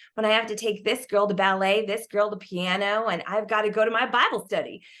closet when I have to take this girl to ballet, this girl to piano, and I've got to go to my Bible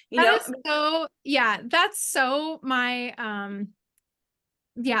study? You That know, is so, yeah, that's so my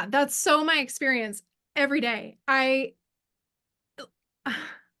experience every day. I'm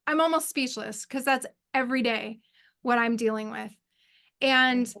almost speechless because that's every day what I'm dealing with.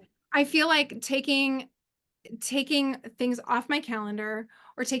 And I feel like taking things off my calendar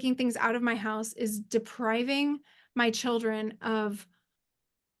or taking things out of my house is depriving my children of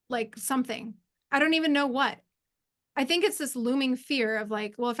like something. I don't even know what. I think it's this looming fear of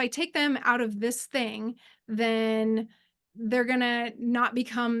like, well, if I take them out of this thing, then they're going to not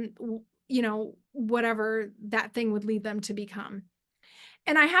become, whatever that thing would lead them to become.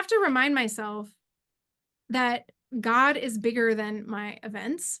 And I have to remind myself that God is bigger than my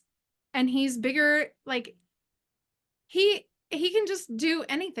events, and he's bigger, like he can just do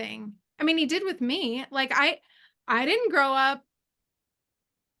anything. I mean, he did with me. Like I didn't grow up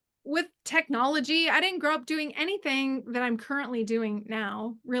with technology. I didn't grow up doing anything that I'm currently doing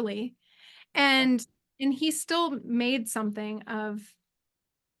now, really. And he still made something of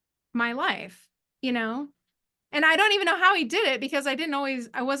my life, you know? And I don't even know how he did it because I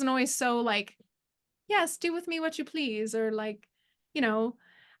wasn't always so like, yes, do with me what you please, or like, you know,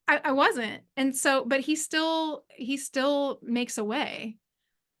 I wasn't. And so, but he still makes a way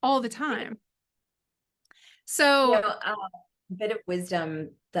all the time. You So know, a bit of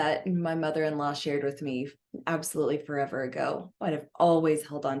wisdom that my mother-in-law shared with me absolutely forever ago, but I've always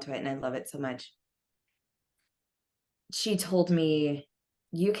held on to it and I love it so much. She told me,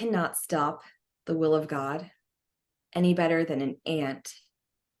 you cannot stop the will of God any better than an ant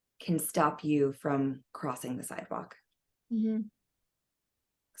can stop you from crossing the sidewalk. mhm,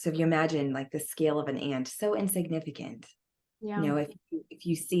 So if you imagine like the scale of an ant, so insignificant, you yeah, know, if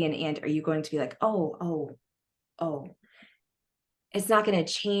you see an ant, are you going to be like, oh, oh, oh? It's not going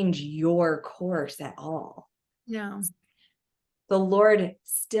to change your course at all. no, The Lord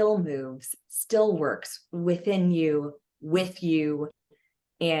still moves, still works within you, with you,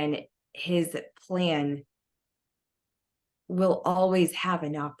 and his plan will always have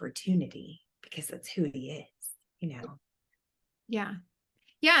an opportunity because that's who he is, you know. yeah.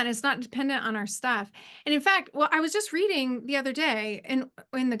 Yeah, and it's not dependent on our stuff. And in fact, well, I was just reading the other day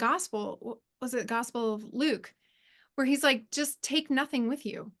in the gospel, was it Gospel of Luke, where he's like, just take nothing with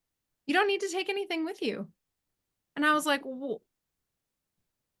you. You don't need to take anything with you. And I was like, well,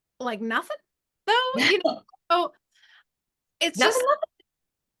 like nothing though, oh, it's Nothing. just,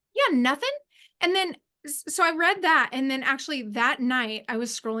 yeah, nothing. And then, so I read that. And then actually that night I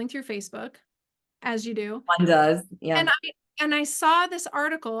was scrolling through Facebook, as you do. One does. And Yeah. I saw this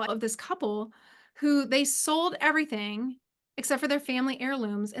article of this couple who they sold everything except for their family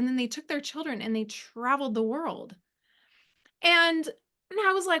heirlooms, and then they took their children and they traveled the world. And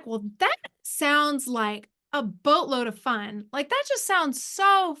I was like, "Well, that sounds like a boatload of fun. Like, that just sounds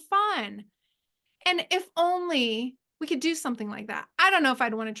so fun. And if only we could do something like that." I don't know if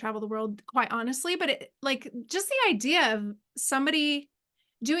I'd wanna travel the world, quite honestly, but like, just the idea of somebody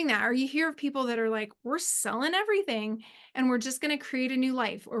doing that, or you hear of people that are like, "We're selling everything and we're just gonna create a new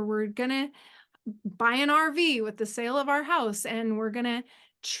life," or "We're gonna buy an RV with the sale of our house and we're gonna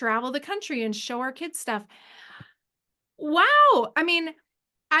travel the country and show our kids stuff." Wow! I mean,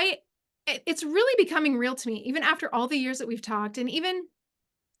 I it's really becoming real to me even after all the years that we've talked, and even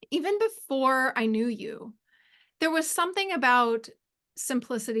before I knew you. There was something about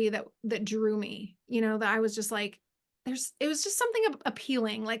simplicity that drew me, that I was just like, it was just something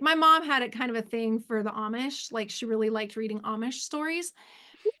appealing. Like, my mom had it kind of a thing for the Amish, like she really liked reading Amish stories.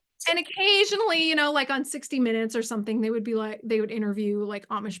 And occasionally, like on 60 Minutes or something, they would interview like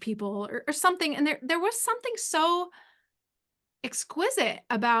Amish people or something. And there was something so exquisite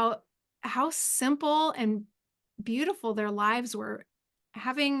about how simple and beautiful their lives were,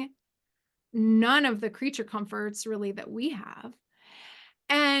 having none of the creature comforts really that we have.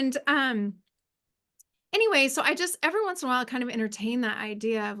 And anyway, so I just every once in a while kind of entertain that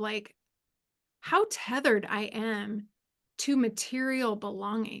idea of like how tethered I am to material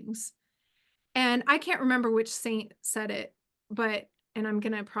belongings. And I can't remember which saint said it, but and I'm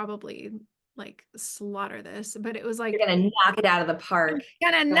gonna probably like slaughter this, but it was like, You're going to knock it out of the I'm park.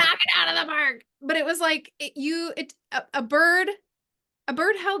 gonna Go ahead. knock it out of the park. But it was like a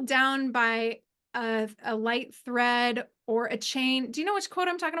bird held down by a light thread or a chain. Do you know which quote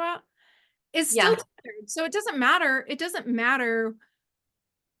I'm talking about? Is still Yeah. tethered. So it doesn't matter. It doesn't matter,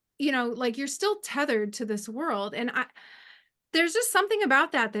 like you're still tethered to this world. And there's just something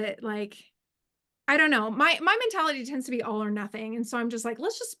about that like, I don't know. My mentality tends to be all or nothing. And so I'm just like,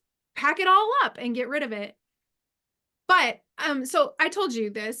 let's just pack it all up and get rid of it. But so I told you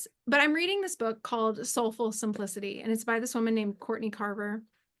this, but I'm reading this book called Soulful Simplicity, and it's by this woman named Courtney Carver.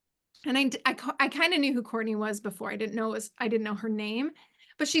 And I kind of knew who Courtney was before. I didn't know her name,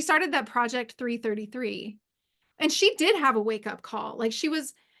 but she started that Project 333. And she did have a wake up call. Like, she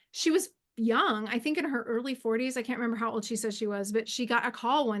was young, I think in her early 40s. I can't remember how old she says she was, but she got a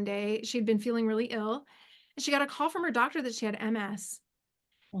call one day. She'd been feeling really ill, and she got a call from her doctor that she had MS.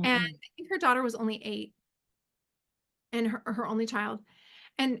 And Mm-mm. I think her daughter was only 8, and her only child.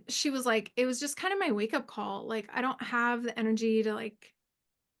 And she was like, it was just kind of my wake up call. Like, I don't have the energy to like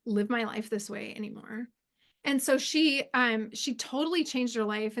live my life this way anymore. And so she totally changed her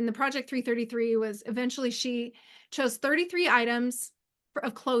life. And the Project 333 was, eventually she chose 33 items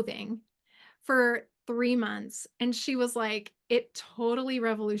of clothing for 3 months. And she was like, it totally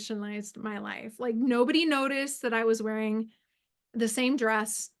revolutionized my life. Like, nobody noticed that I was wearing the same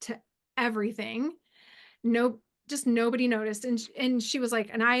dress to everything. No, just nobody noticed. And she was like,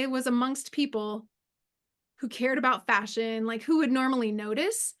 and I was amongst people who cared about fashion, like who would normally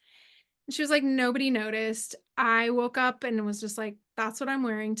notice. And she was like, nobody noticed. I woke up and was just like, that's what I'm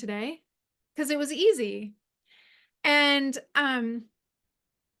wearing today. Because it was easy. And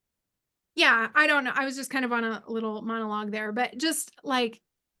Yeah, I don't know. I was just kind of on a little monologue there, but just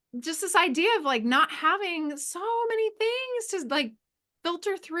this idea of like not having so many things to like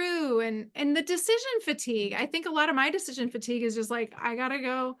filter through and the decision fatigue. I think a lot of my decision fatigue is just like I gotta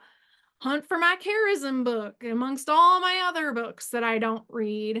go hunt for my charism book amongst all my other books that I don't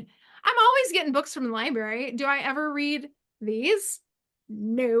read. I'm always getting books from the library. Do I ever read these?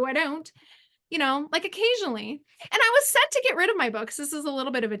 No, I don't. Like occasionally. And I was set to get rid of my books. This is a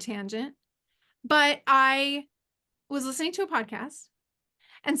little bit of a tangent, but I was listening to a podcast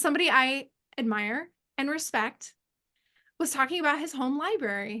and somebody I admire and respect was talking about his home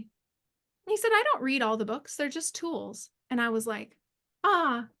library. He said, I don't read all the books, they're just tools. And I was like,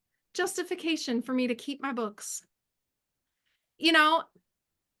 justification for me to keep my books. You know,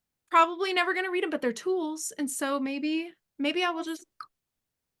 Probably never going to read them, but they're tools. And so maybe I will just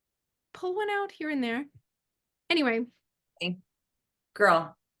pull one out here and there. Anyway.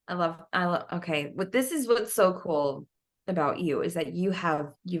 Girl, okay. This is what's so cool about you is that you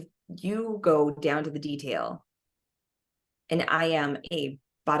go down to the detail. And I am a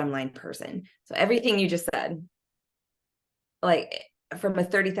bottom line person. So everything you just said, like from a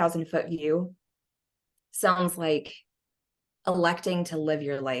 30,000 foot view, sounds like electing to live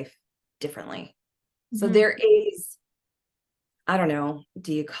your life differently. So there is, I don't know,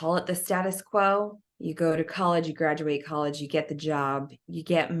 do you call it the status quo? You go to college, you graduate college, you get the job, you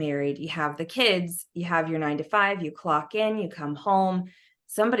get married, you have the kids, you have your 9 to 5, you clock in, you come home,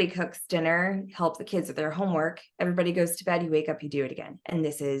 somebody cooks dinner, help the kids with their homework, everybody goes to bed, you wake up, you do it again. And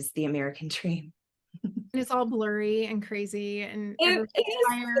this is the American dream. And it's all blurry and crazy and everyone's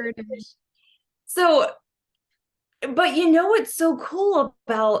tired. So, but you know what's so cool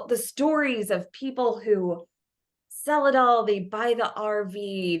about the stories of people who sell it all, they buy the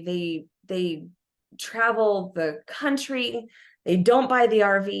RV, they travel the country, they don't buy the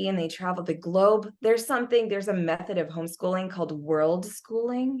RV and they travel the globe. There's a method of homeschooling called world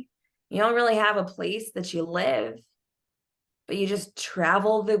schooling. You don't really have a place that you live, but you just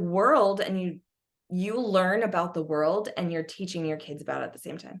travel the world and you learn about the world and you're teaching your kids about it at the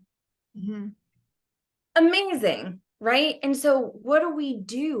same time. Amazing, right? And so what do we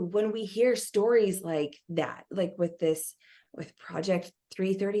do when we hear stories like that, like with Project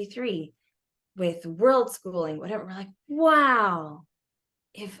 333, with world schooling, whatever? We're like, wow,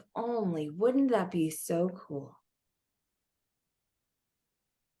 if only, wouldn't that be so cool?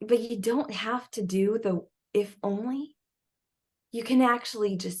 But you don't have to do the if only. You can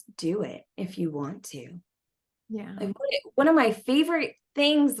actually just do it if you want to. Yeah. Like one of my favorite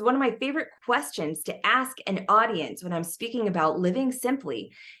questions to ask an audience when I'm speaking about living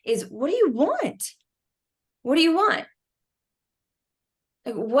simply is, what do you want? What do you want?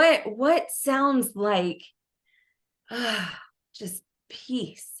 Like what sounds like just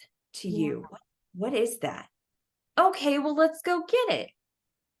peace to you? What is that? Okay, well, let's go get it.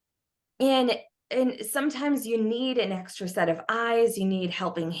 And sometimes you need an extra set of eyes, you need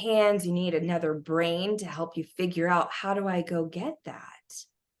helping hands, you need another brain to help you figure out, how do I go get that?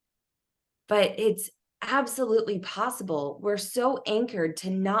 But it's absolutely possible. We're so anchored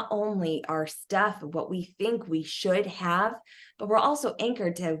to not only our stuff, what we think we should have, but we're also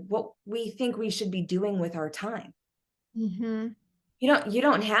anchored to what we think we should be doing with our time. You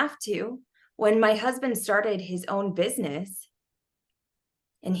don't have to. When my husband started his own business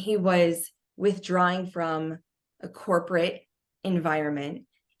and he was withdrawing from a corporate environment,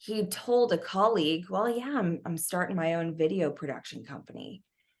 he told a colleague, well, yeah, I'm starting my own video production company.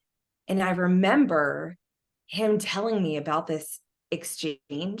 And I remember him telling me about this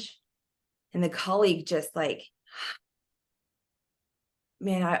exchange, and the colleague just like,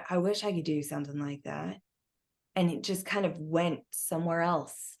 man, I wish I could do something like that. And it just kind of went somewhere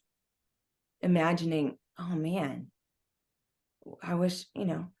else, imagining, oh man, I wish,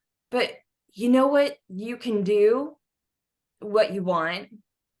 but you know what? You can do what you want.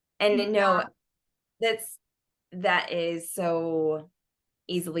 And that is so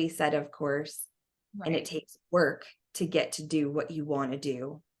easily said, of course. Right. And it takes work to get to do what you want to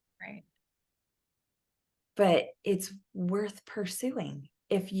do. Right. But it's worth pursuing.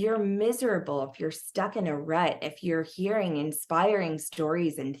 If you're miserable, if you're stuck in a rut, if you're hearing inspiring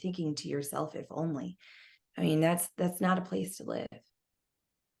stories and thinking to yourself, if only, I mean, that's not a place to live.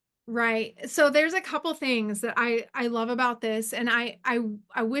 Right. So there's a couple things that I love about this, and I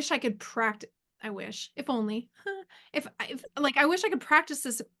wish I could practice. I wish, if only, if I wish I could practice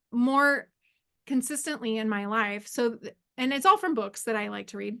this more consistently in my life. So, and it's all from books that I like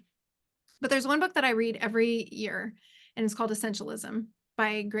to read. But there's one book that I read every year, and it's called Essentialism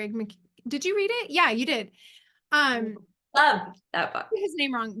by Greg McKeown. Did you read it? Yeah, you did. Love that book. His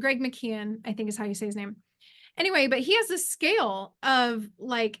name wrong. Greg McKeown, I think is how you say his name. Anyway, but he has this scale of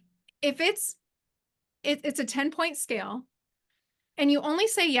like, if it's a 10-point scale and you only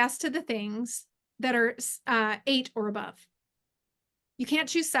say yes to the things that are 8 or above. You can't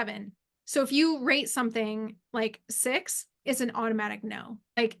choose 7. So if you rate something like 6, it's an automatic no.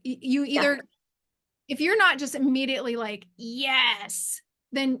 Like you either, if you're not just immediately like, yes,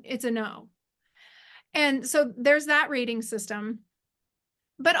 then it's a no. And so there's that rating system.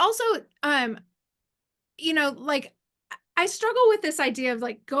 But also, like I struggle with this idea of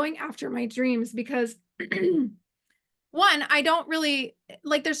like going after my dreams because one, I don't really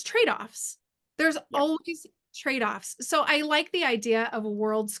like, there's trade-offs. There's always trade-offs. So I like the idea of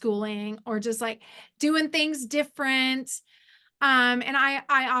world schooling or just like doing things different. And I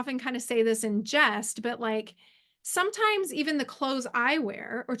often kind of say this in jest, but like sometimes even the clothes I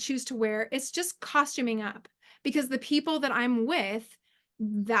wear or choose to wear, it's just costuming up because the people that I'm with,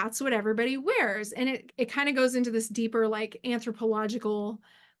 that's what everybody wears. And it kind of goes into this deeper, like anthropological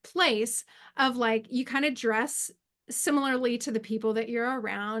place of like, you kind of dress similarly to the people that you're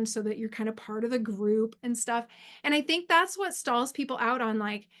around so that you're kind of part of the group and stuff. And I think that's what stalls people out on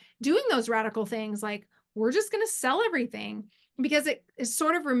like doing those radical things. Like, we're just going to sell everything because it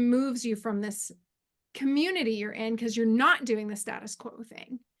sort of removes you from this community you're in because you're not doing the status quo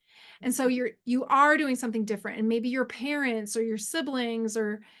thing. And so you are doing something different. And maybe your parents or your siblings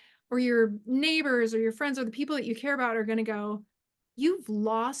or your neighbors or your friends or the people that you care about are going to go, you've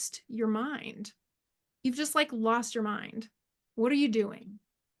lost your mind. You've just like lost your mind. What are you doing?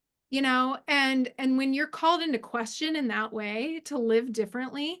 And when you're called into question in that way to live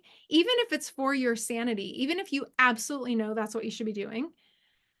differently, even if it's for your sanity, even if you absolutely know that's what you should be doing,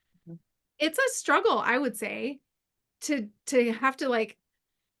 it's a struggle, I would say, to have to like,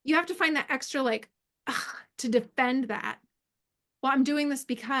 you have to find that extra like to defend that. Well, I'm doing this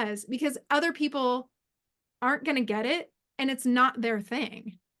because other people aren't going to get it and it's not their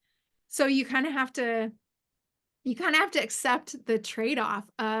thing. So you kind of have to accept the trade-off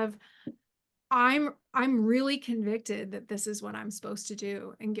of I'm really convicted that this is what I'm supposed to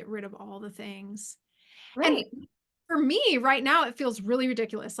do and get rid of all the things. Right. And for me right now, it feels really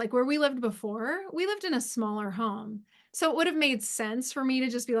ridiculous. Like where we lived before, we lived in a smaller home. So it would have made sense for me to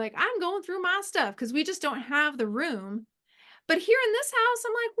just be like, I'm going through my stuff because we just don't have the room. But here in this house,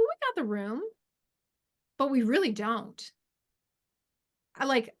 I'm like, well, we got the room, but we really don't. I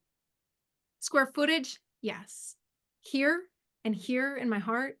like square footage. Yes. Here and here in my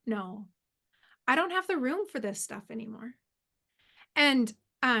heart. No, I don't have the room for this stuff anymore. And,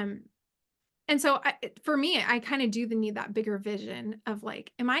 so for me, I kind of do need that bigger vision of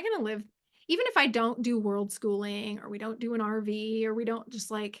like, am I going to live, even if I don't do world schooling or we don't do an RV or we don't just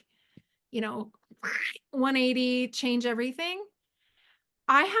like, 180 change everything.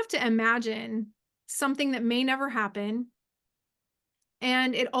 I have to imagine something that may never happen.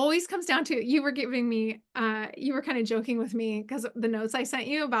 And it always comes down to, you were giving me, you were kind of joking with me because the notes I sent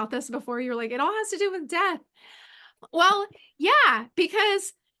you about this before, you were like, it all has to do with death. Well, yeah,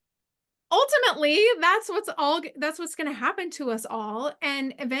 because ultimately that's what's going to happen to us all.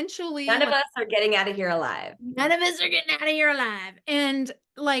 And eventually None of us are getting out of here alive. none of us are getting out of here alive. And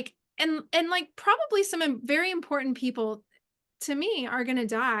like, and like probably some very important people to me are going to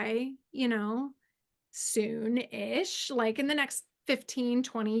die, soon-ish, like in the next 15,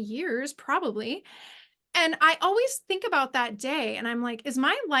 20 years, probably. And I always think about that day and I'm like, is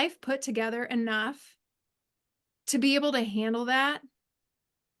my life put together enough to be able to handle that?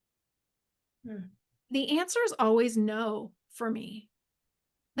 The answer is always no for me.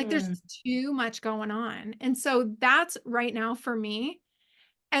 Like there's too much going on. And so that's right now for me,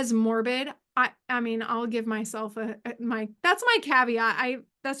 as morbid. I mean, I'll give myself that's my caveat.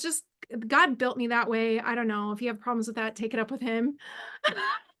 That's just, God built me that way. I don't know. If you have problems with that, take it up with him. I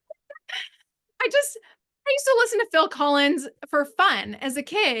used to listen to Phil Collins for fun as a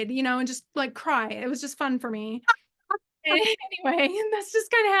kid, and just like cry. It was just fun for me. Anyway, that's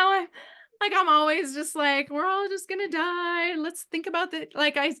just kind of how I'm always just like, we're all just gonna die. Let's think about that.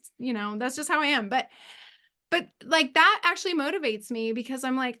 Like that's just how I am. But like that actually motivates me because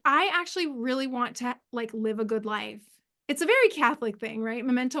I'm like, I actually really want to like live a good life. It's a very Catholic thing, right?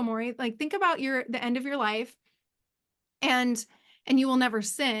 Memento mori. Like think about the end of your life and you will never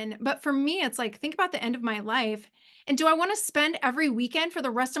sin. But for me, it's like, think about the end of my life. And do I want to spend every weekend for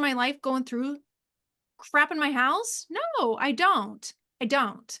the rest of my life going through crap in my house? No, I don't. I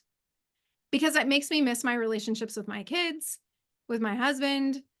don't. Because it makes me miss my relationships with my kids, with my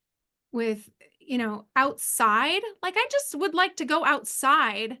husband, with, outside. Like I just would like to go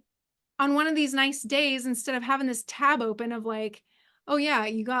outside on one of these nice days, instead of having this tab open of like, oh yeah,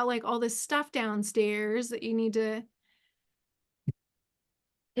 you got like all this stuff downstairs that you need to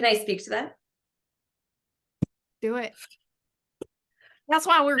Can I speak to that? do it. That's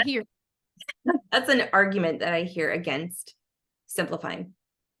why we're here. That's an argument that I hear against simplifying.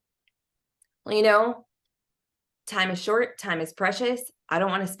 Well, time is short, time is precious. I don't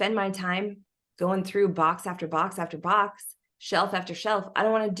want to spend my time going through box after box after box, shelf after shelf. I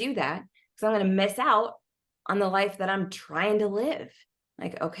don't want to do that because I'm going to miss out on the life that I'm trying to live.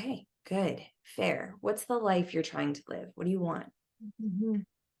 Like, okay, good, fair. What's the life you're trying to live? What do you want? Mm-hmm.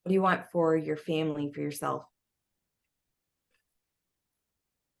 What do you want for your family, for yourself?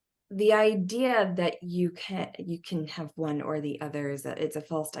 The idea that you can have one or the other is that it's a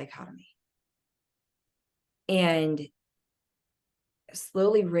false dichotomy. And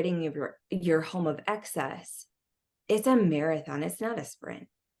slowly ridding of your home of excess, it's a marathon, it's not a sprint.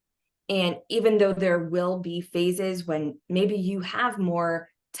 And even though there will be phases when maybe you have more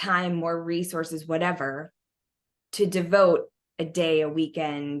time, more resources, whatever, to devote a day, a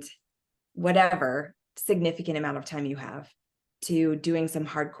weekend, whatever significant amount of time you have to doing some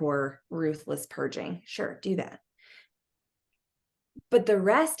hardcore, ruthless purging, sure, do that. But the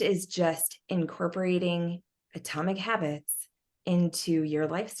rest is just incorporating atomic habits into your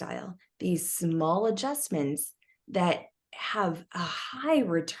lifestyle, these small adjustments that have a high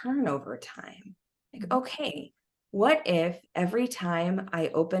return over time. Like, okay, what if every time I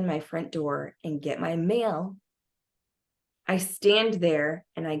open my front door and get my mail, I stand there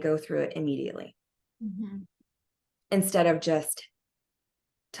and I go through it immediately instead of just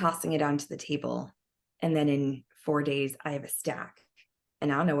tossing it onto the table. And then in 4 days, I have a stack.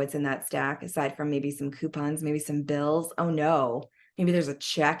 And I don't know what's in that stack aside from maybe some coupons, maybe some bills. Oh no, maybe there's a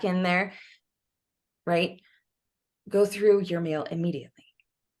check in there, right? Go through your mail immediately.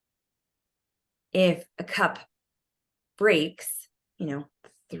 If a cup breaks,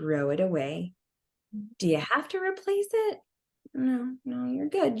 throw it away. Do you have to replace it? No, you're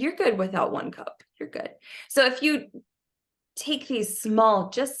good. You're good without one cup. You're good. So if you take these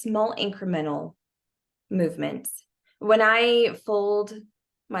small incremental movements, when I fold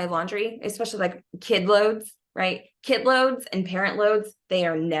my laundry, especially like kid loads, right? Kid loads and parent loads, they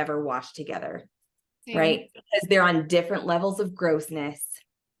are never washed together, right? Because they're on different levels of grossness.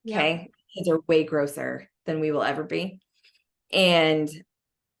 Okay. Kids are way grosser than we will ever be. And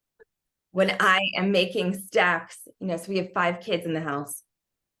when I am making stacks, so we have 5 kids in the house,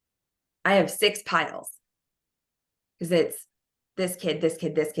 I have 6 piles because it's this kid, this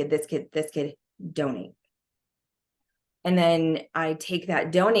kid, this kid, this kid, this kid, donate. And then I take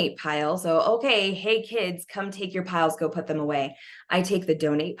that donate pile. So, okay, hey kids, come take your piles, go put them away. I take the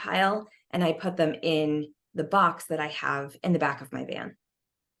donate pile and I put them in the box that I have in the back of my van.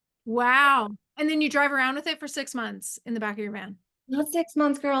 Wow. And then you drive around with it for 6 months in the back of your van. Not 6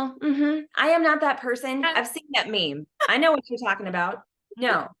 months, girl. I am not that person. I've seen that meme. I know what you're talking about.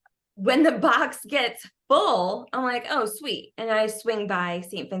 No, when the box gets full, I'm like, oh, sweet. And I swing by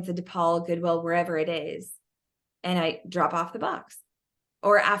St. Vincent de Paul, Goodwill, wherever it is, and I drop off the box.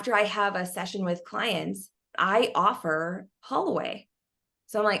 Or after I have a session with clients, I offer haul away.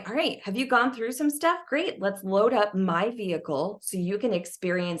 So I'm like, all right, have you gone through some stuff? Great. Let's load up my vehicle so you can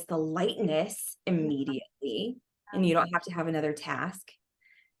experience the lightness immediately and you don't have to have another task.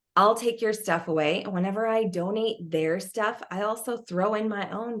 I'll take your stuff away. And whenever I donate their stuff, I also throw in my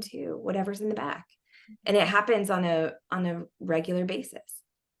own too, whatever's in the back. And it happens on a regular basis.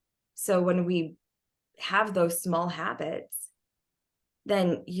 So when we have those small habits,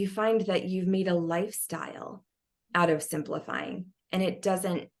 then you find that you've made a lifestyle out of simplifying. And it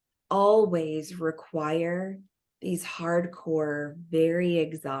doesn't always require these hardcore, very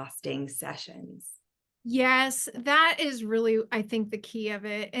exhausting sessions. Yes, that is really, I think, the key of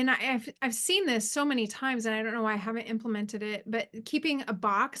it. And I've seen this so many times, and I don't know why I haven't implemented it, but keeping a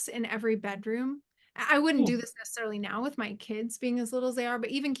box in every bedroom. I wouldn't do this necessarily now with my kids being as little as they are, but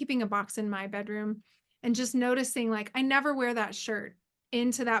even keeping a box in my bedroom and just noticing, like, I never wear that shirt.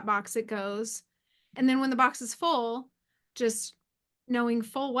 Into that box it goes. And then when the box is full, just knowing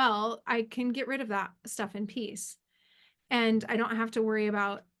full well I can get rid of that stuff in peace. And I don't have to worry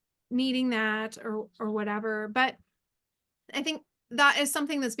about needing that or whatever. But I think that is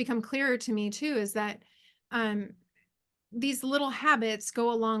something that's become clearer to me too, is that these little habits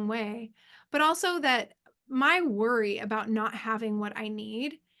go a long way, but also that my worry about not having what I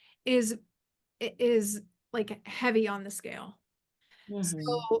need is like heavy on the scale.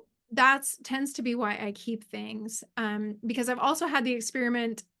 So that's tends to be why I keep things. Because I've also had the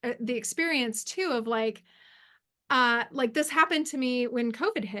experience too of like this happened to me when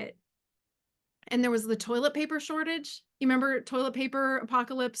COVID hit. and there was the toilet paper shortage. You remember toilet paper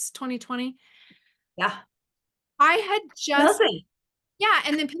apocalypse 2020? Yeah. I had just, Nothing. yeah.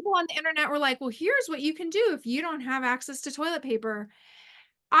 And then people on the internet were like, well, here's what you can do if you don't have access to toilet paper.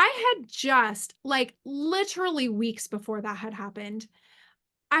 I had just, like, literally weeks before that had happened,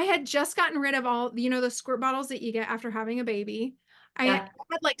 I had just gotten rid of all, the squirt bottles that you get after having a baby. I Yeah.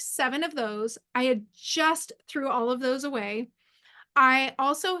 had like 7 of those. I had just threw all of those away. I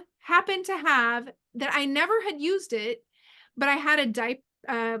also happened to have that I never had used it, but I had a diaper.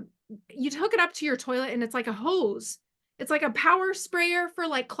 You hook it up to your toilet and it's like a hose. It's like a power sprayer for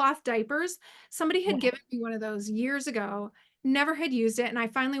like cloth diapers. Somebody had Yeah. given me one of those years ago, never had used it. And I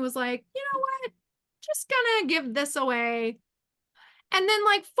finally was like, you know what? Just gonna give this away. And then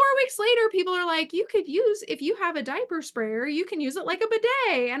like 4 weeks later, people are like, you could use, if you have a diaper sprayer, you can use it like a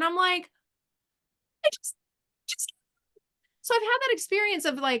bidet. And I'm like, I just, so I've had that experience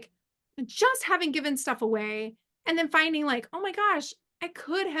of like just having given stuff away and then finding like, oh my gosh, I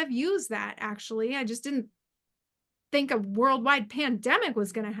could have used that actually. I just didn't think a worldwide pandemic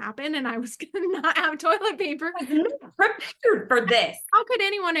was going to happen and I was going to not have toilet paper. I was not prepared for this. How could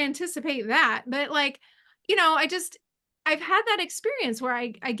anyone anticipate that? But like, I've had that experience where I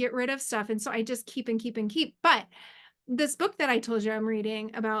get rid of stuff. And so I just keep and keep and keep. But this book that I told you I'm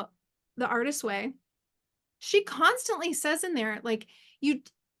reading about the artist's way, she constantly says in there, like you,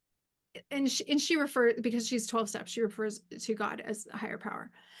 and she refers, because she's 12 steps, she refers to God as a higher power.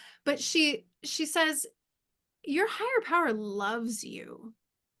 But she says, your higher power loves you,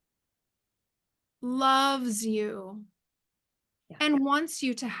 Yeah. and wants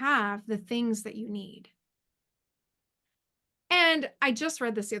you to have the things that you need. And I just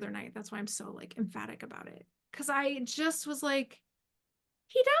read this the other night. That's why I'm so like emphatic about it. Because I just was like,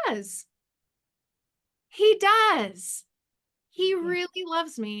 he does. He does. He really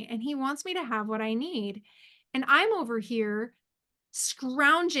loves me and he wants me to have what I need. And I'm over here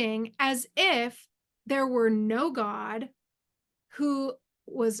scrounging as if there were no God who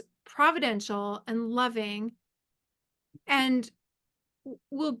was providential and loving and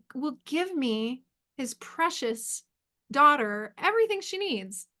will give me his precious daughter everything she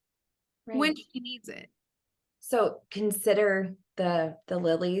needs when she needs it. So consider the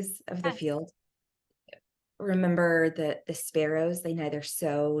lilies of the Yes. field. Remember the sparrows, they neither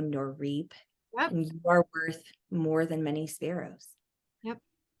sow nor reap. Yep. And you are worth more than many sparrows. Yep.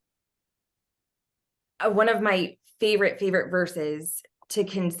 One of my favorite verses to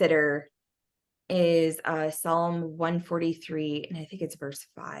consider is Psalm 143, and I think it's verse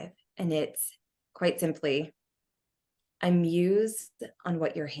 5. And it's quite simply, I'm mused on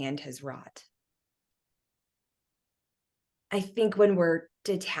what your hand has wrought. I think when we're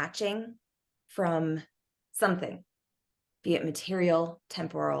detaching from something, be it material,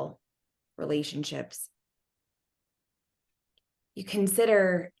 temporal, relationships, you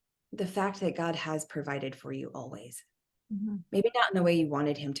consider the fact that God has provided for you always. Mm-hmm. Maybe not in the way you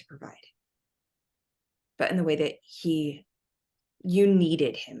wanted him to provide, but in the way that you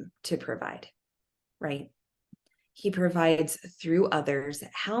needed him to provide, right? He provides through others.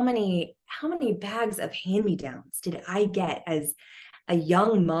 How many bags of hand-me-downs did I get as a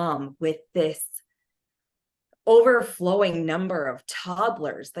young mom with this overflowing number of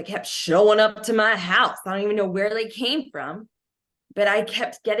toddlers that kept showing up to my house? I don't even know where they came from, but I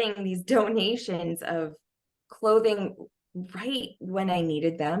kept getting these donations of clothing right when I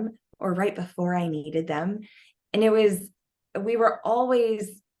needed them or right before I needed them. And we were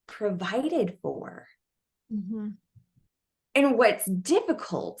always provided for. Mm-hmm. And what's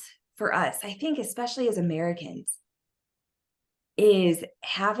difficult for us, I think, especially as Americans, is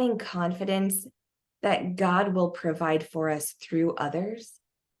having confidence that God will provide for us through others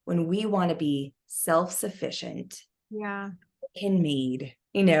when we want to be self-sufficient, Yeah. handmade,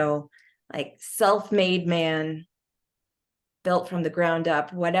 like self-made man, built from the ground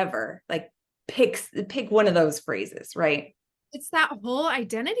up, whatever, like pick one of those phrases, right? It's that whole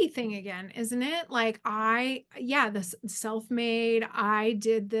identity thing again, isn't it? Like this self-made, I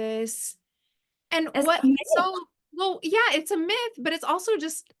did this. And As what, a myth. so, well, yeah, it's a myth, but it's also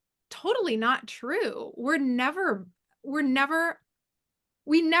just totally not true. We never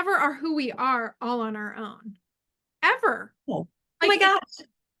are who we are all on our own. Ever. Oh Like, my gosh.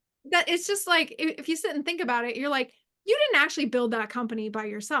 that it's just like, if you sit and think about it, you're like, you didn't actually build that company by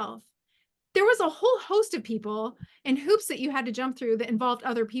yourself. There was a whole host of people and hoops that you had to jump through that involved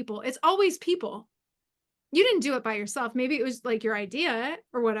other people. It's always people. You didn't do it by yourself. Maybe it was like your idea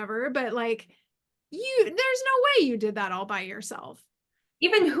or whatever, but like there's no way you did that all by yourself.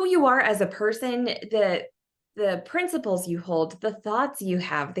 Even who you are as a person, the principles you hold, the thoughts you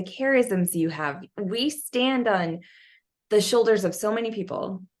have, the charisms you have. We stand on the shoulders of so many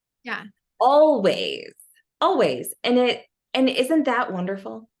people. Yeah. Always, always. And isn't that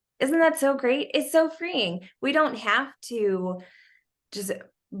wonderful? Isn't that so great? It's so freeing. We don't have to just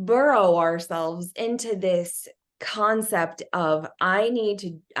burrow ourselves into this concept of I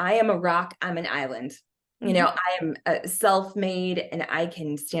am a rock, I'm an island. You know, I am self-made and I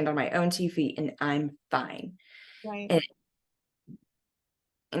can stand on my own 2 feet and I'm fine. Right.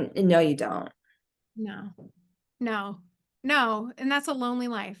 And no, you don't. No, no, no. And that's a lonely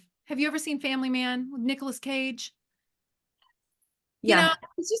life. Have you ever seen Family Man with Nicolas Cage? You know, Yeah.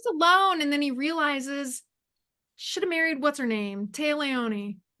 he's just alone. And then he realizes, should have married what's her name? Taya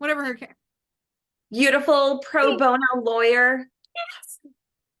Leone, whatever her. Beautiful pro bono lawyer. Yes.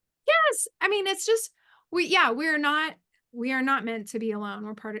 Yes. I mean, it's just, we are not meant to be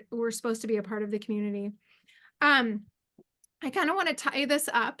alone. We're supposed to be a part of the community. I kind of want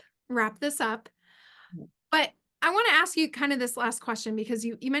to wrap this up, but I want to ask you kind of this last question, because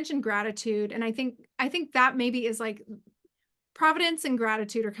you mentioned gratitude. And I think that maybe is like providence and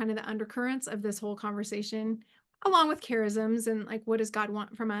gratitude are kind of the undercurrents of this whole conversation, along with charisms and like, what does God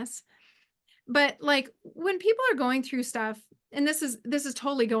want from us? But like when people are going through stuff, and this is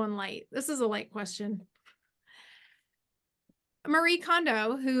totally going light. This is a light question. Marie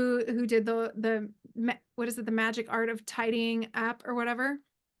Kondo, who did the what is it, the magic art of tidying up or whatever?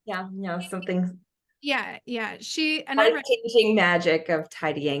 Yeah, something Yeah. She and life-changing magic of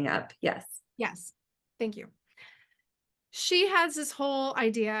tidying up. Yes. Yes. Thank you. She has this whole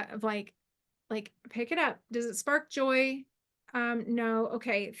idea of like pick it up. Does it spark joy? No.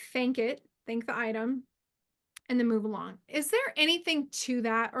 Okay. Thank the item, and then move along. Is there anything to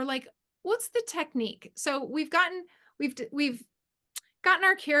that, or like, what's the technique? So we've gotten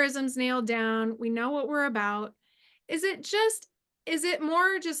our charisms nailed down. We know what we're about. Is it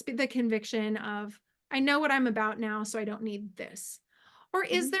more just the conviction of, I know what I'm about now, so I don't need this? Or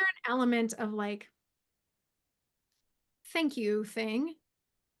is there an element of like, thank you thing?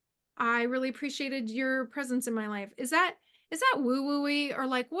 I really appreciated your presence in my life. Is that woo-woo-y, or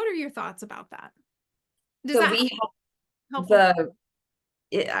like, what are your thoughts about that? Does So that we have helpful?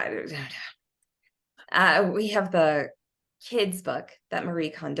 we have the kids book that Marie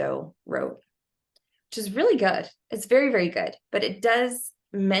Kondo wrote, which is really good. It's very, very good. But it does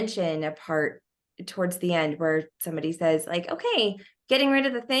mention a part towards the end where somebody says, like, okay, getting rid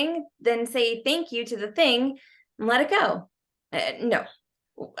of the thing, then say thank you to the thing and let it go. No,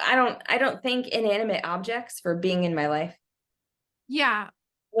 I don't thank inanimate objects for being in my life Yeah.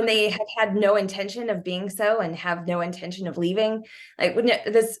 when they have had no intention of being so and have no intention of leaving. Like, when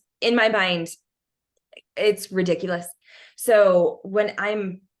this, in my mind, it's ridiculous. So when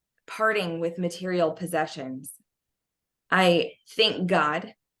I'm parting with material possessions, I thank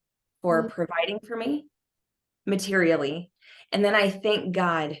God for providing for me materially. And then I thank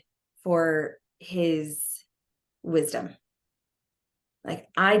God for his wisdom. Like,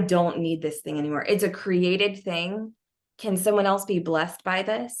 I don't need this thing anymore. It's a created thing. Can someone else be blessed by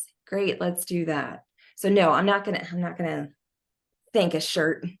this? Great, let's do that. So no, I'm not gonna thank a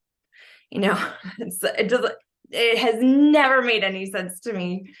shirt. You know, it has never made any sense to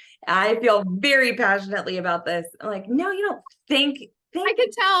me. I feel very passionately about this. I'm like, no, you don't think. I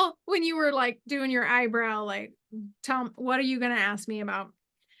could tell when you were like doing your eyebrow, like, what are you going to ask me about?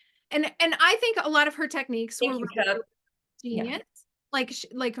 And I think a lot of her techniques were really genius. Yeah.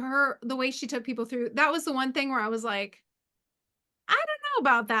 Like the way she took people through, that was the one thing where I was like, I don't know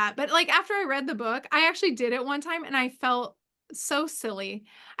about that. But like after I read the book, I actually did it one time and I felt so silly.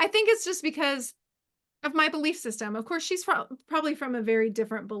 I think it's just because of my belief system. Of course, she's probably from a very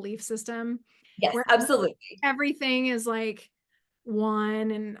different belief system. Yes, where absolutely. everything is like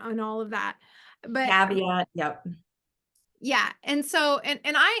one and all of that. But caveat, yep. yeah. And so, and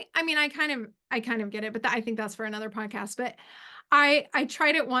I mean, I kind of get it, but I think that's for another podcast. But I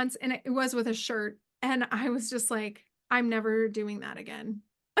tried it once and it was with a shirt, and I was just like, I'm never doing that again.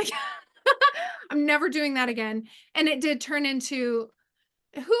 Like, I'm never doing that again. And it did turn into,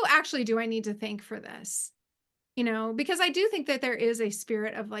 who actually do I need to thank for this? You know, because I do think that there is a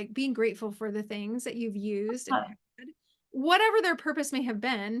spirit of like being grateful for the things that you've used and had, whatever their purpose may have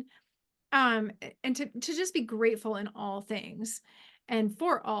been. And to just be grateful in all things and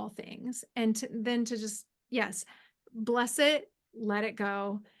for all things, and then to just, yes, bless it, let it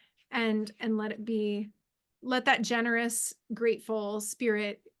go, and let it be, let that generous, grateful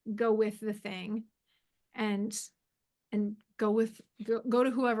spirit go with the thing, and go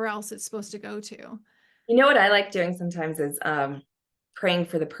to whoever else it's supposed to go to. You know what I like doing sometimes is praying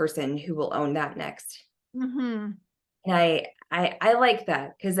for the person who will own that next. Mm-hmm. And I like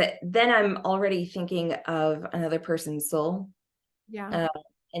that because then I'm already thinking of another person's soul. Yeah. Uh,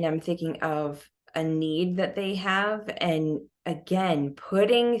 and I'm thinking of a need that they have. And again,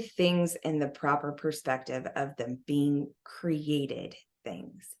 putting things in the proper perspective of them being created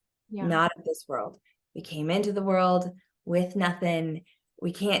things, Yeah. not of this world. We came into the world with nothing.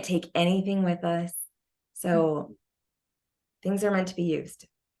 We can't take anything with us. So things are meant to be used.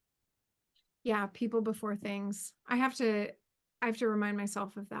 Yeah. People before things. I have to remind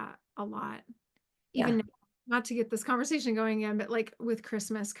myself of that a lot. Yeah. Even now, not to get this conversation going again, but like with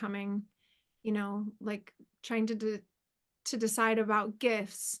Christmas coming, like trying to decide about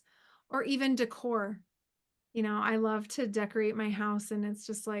gifts or even decor. I love to decorate my house and it's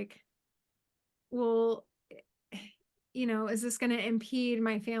just like, well, is this going to impede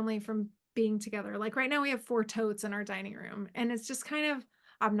my family from being together? Like right now we have 4 totes in our dining room and it's just kind of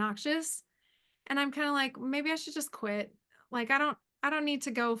obnoxious. And I'm kind of like, maybe I should just quit. Like I don't need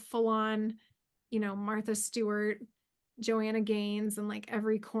to go full on, Martha Stewart, Joanna Gaines, and like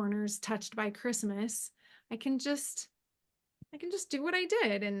every corner's touched by Christmas. I can just I can just do what I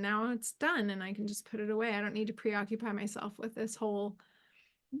did and now it's done and I can just put it away. I don't need to preoccupy myself with this whole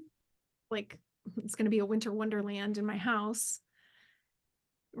like it's going to be a winter wonderland in my house,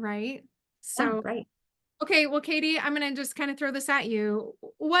 right? Yeah. So, Right. okay, well Katie, I'm going to just kind of throw this at you.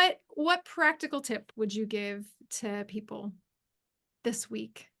 What practical tip would you give to people this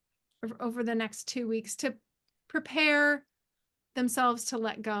week or over the next 2 weeks to prepare themselves to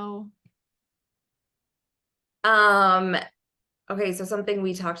let go? Um, okay, so something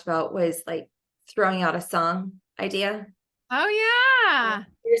we talked about was like throwing out a song idea. Oh yeah.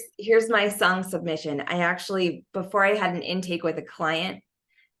 Here's my song submission. I actually, before I had an intake with a client,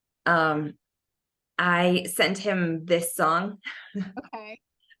 um, I sent him this song, Okay.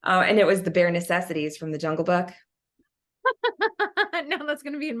 and it was the Bare Necessities from the Jungle Book. Now that's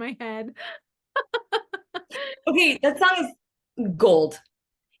going to be in my head. Okay, that song is gold. Okay,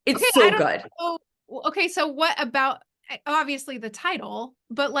 It's I so don't good. know. Okay, so what about obviously the title,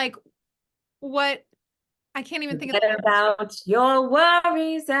 but like what I can't even think of Forget about your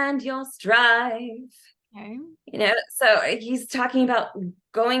worries and your strife. okay. So he's talking about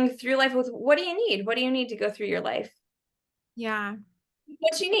going through life with what do you need? What do you need to go through your life? Yeah.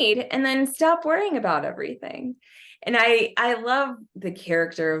 What you need, and then stop worrying about everything. And I love the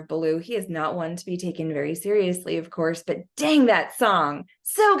character of Baloo. He is not one to be taken very seriously, of course, but dang, that song,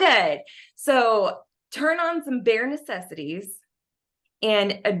 so good. So turn on some Bare Necessities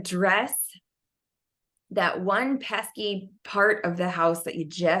and address that one pesky part of the house that you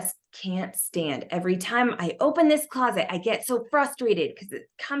just can't stand. Every time I open this closet, I get so frustrated because it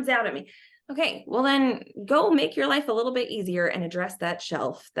comes out at me. Okay, well then go make your life a little bit easier and address that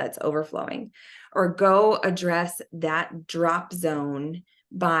shelf that's overflowing, or go address that drop zone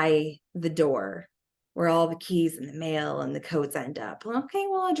by the door where all the keys and the mail and the coats end up. Okay,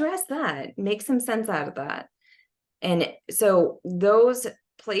 well address that. Make some sense out of that. And so those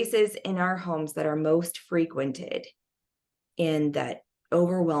places in our homes that are most frequented and that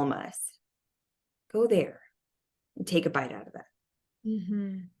overwhelm us, go there and take a bite out of that.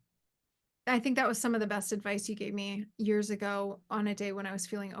 Hmm. I think that was some of the best advice you gave me years ago on a day when I was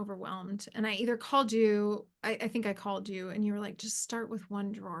feeling overwhelmed. And I either called you, I think I called you, and you were like, just start with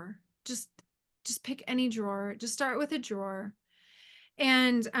one drawer. Just pick any drawer. Just start with a drawer.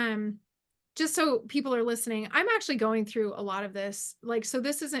 And just so people are listening, I'm actually going through a lot of this. Like, so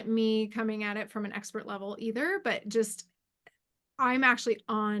this isn't me coming at it from an expert level either, but just I'm actually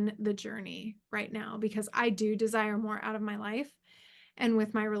on the journey right now because I do desire more out of my life and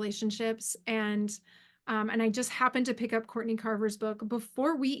with my relationships. And I just happened to pick up Courtney Carver's book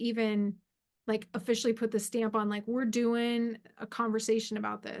before we even like officially put the stamp on like we're doing a conversation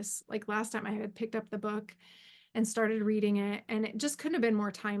about this. Like last time I had picked up the book and started reading it, and it just couldn't have been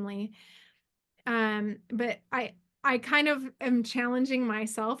more timely. But I kind of am challenging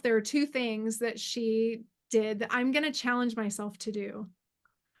myself. There are 2 things that she did that I'm going to challenge myself to do.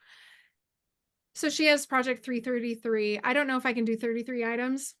 So she has project 333. I don't know if I can do 33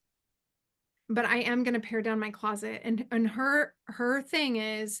 items, but I am going to pare down my closet. And her thing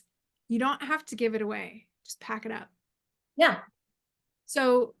is you don't have to give it away. Just pack it up. Yeah.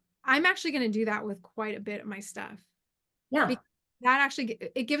 So I'm actually going to do that with quite a bit of my stuff. Yeah. Because that actually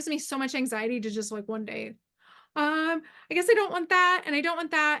it gives me so much anxiety to just like one day I guess I don't want that and I don't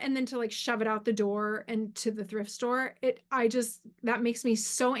want that and then to like shove it out the door and to the thrift store. That makes me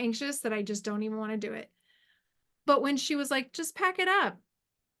so anxious that I just don't even want to do it. But when she was like, just pack it up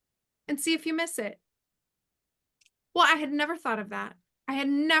and see if you miss it. Well, I had never thought of that. I had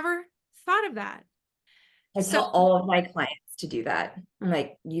never thought of that. I So tell all of my clients to do that. I'm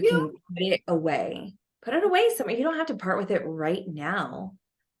like, you can put it away. Put it away somewhere. You don't have to part with it right now.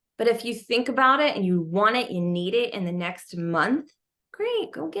 But if you think about it and you want it, you need it in the next month,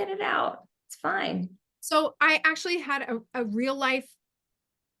 great, go get it out. It's fine. So I actually had a real life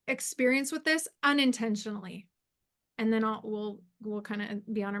experience with this unintentionally. And then we'll kind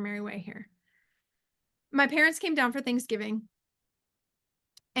of be on our merry way here. My parents came down for Thanksgiving.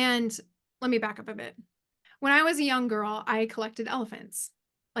 And let me back up a bit. When I was a young girl, I collected elephants.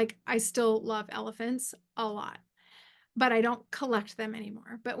 Like, I still love elephants a lot, but I don't collect them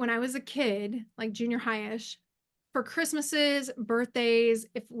anymore. But when I was a kid, like junior high-ish, for Christmases, birthdays,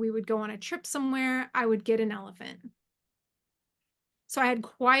 if we would go on a trip somewhere, I would get an elephant. So I had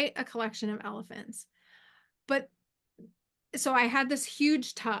quite a collection of elephants. But so I had this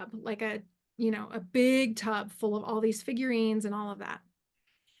huge tub, like a big tub full of all these figurines and all of that.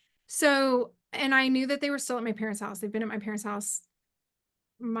 So, and I knew that they were still at my parents' house. They've been at my parents' house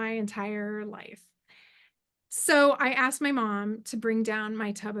my entire life. So I asked my mom to bring down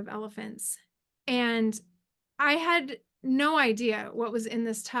my tub of elephants. And I had no idea what was in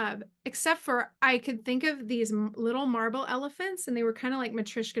this tub, except for I could think of these little marble elephants, and they were kind of like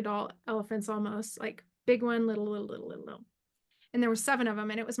Matryoshka doll elephants almost, like big one, little. And there were 7 of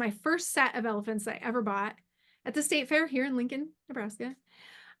them. And it was my first set of elephants that I ever bought at the state fair here in Lincoln, Nebraska,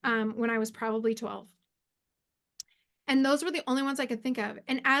 when I was probably 12. And those were the only ones I could think of.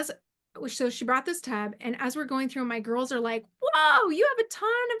 And so she brought this tub, and as we're going through, my girls are like, whoa, you have a ton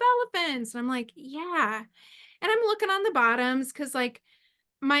of elephants. And I'm like, yeah. And I'm looking on the bottoms because like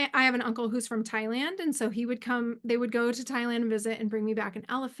I have an uncle who's from Thailand. And so they would go to Thailand and visit and bring me back an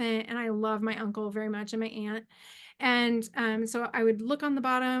elephant. And I love my uncle very much and my aunt. And so I would look on the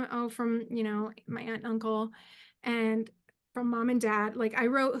bottom, from, my aunt and uncle, and from mom and dad. Like, I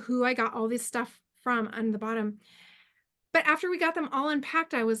wrote who I got all this stuff from on the bottom. But after we got them all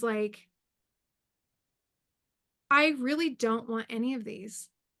unpacked, I was like, I really don't want any of these.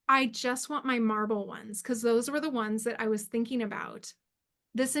 I just want my marble ones, because those were the ones that I was thinking about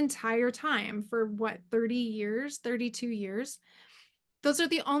this entire time for 30 years, 32 years. Those are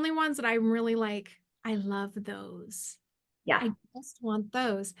the only ones that I'm really like, I love those. Yeah. I just want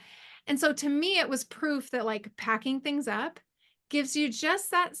those. And so to me, it was proof that like packing things up gives you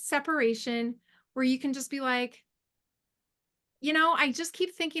just that separation where you can just be like, I just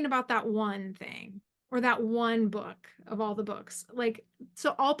keep thinking about that one thing or that one book of all the books. Like,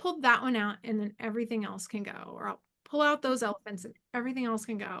 so I'll pull that one out and then everything else can go, or I'll pull out those elephants and everything else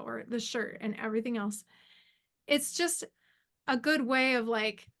can go, or the shirt and everything else. It's just a good way of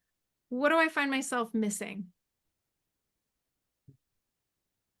like, what do I find myself missing?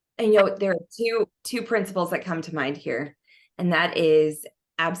 And there are two principles that come to mind here, and that is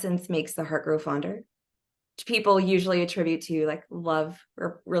absence makes the heart grow fonder, which people usually attribute to like love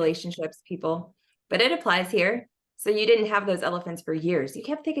or relationships, people, but it applies here. So you didn't have those elephants for years. You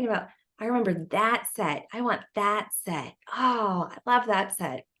kept thinking about, I remember that set. I want that set. Oh, I love that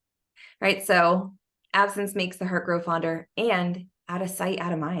set. Right. So absence makes the heart grow fonder, and out of sight,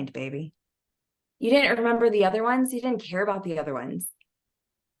 out of mind, baby. You didn't remember the other ones. You didn't care about the other ones.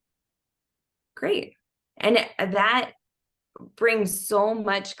 Great. And that brings so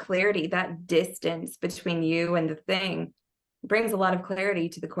much clarity. That distance between you and the thing brings a lot of clarity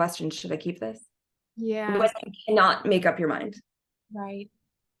to the question, should I keep this? Yeah. When you cannot make up your mind. Right.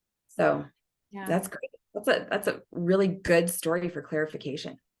 So yeah, that's great. That's a really good story for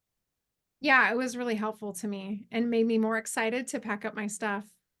clarification. Yeah, it was really helpful to me and made me more excited to pack up my stuff.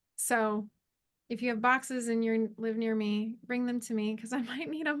 So if you have boxes and you live near me, bring them to me because I might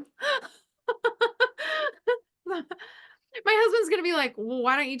need them. My husband's gonna be like, well,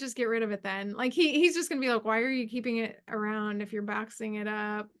 why don't you just get rid of it then? Like he's just gonna be like, why are you keeping it around if you're boxing it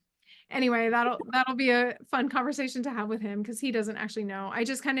up? Anyway, that'll be a fun conversation to have with him because he doesn't actually know. I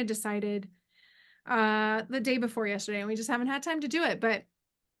just kind of decided the day before yesterday, and we just haven't had time to do it. But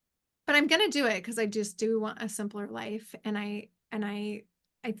I'm gonna do it because I just do want a simpler life, and I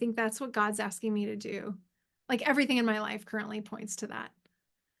think that's what God's asking me to do. Like everything in my life currently points to that.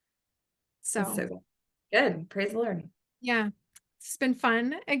 So good. Praise the Lord. Yeah, it's been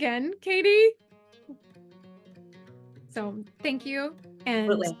fun again, Katie. So thank you,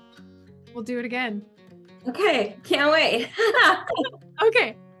 and Absolutely. we'll do it again. Okay, can't wait.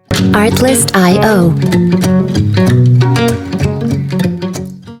 Okay. Artlist.io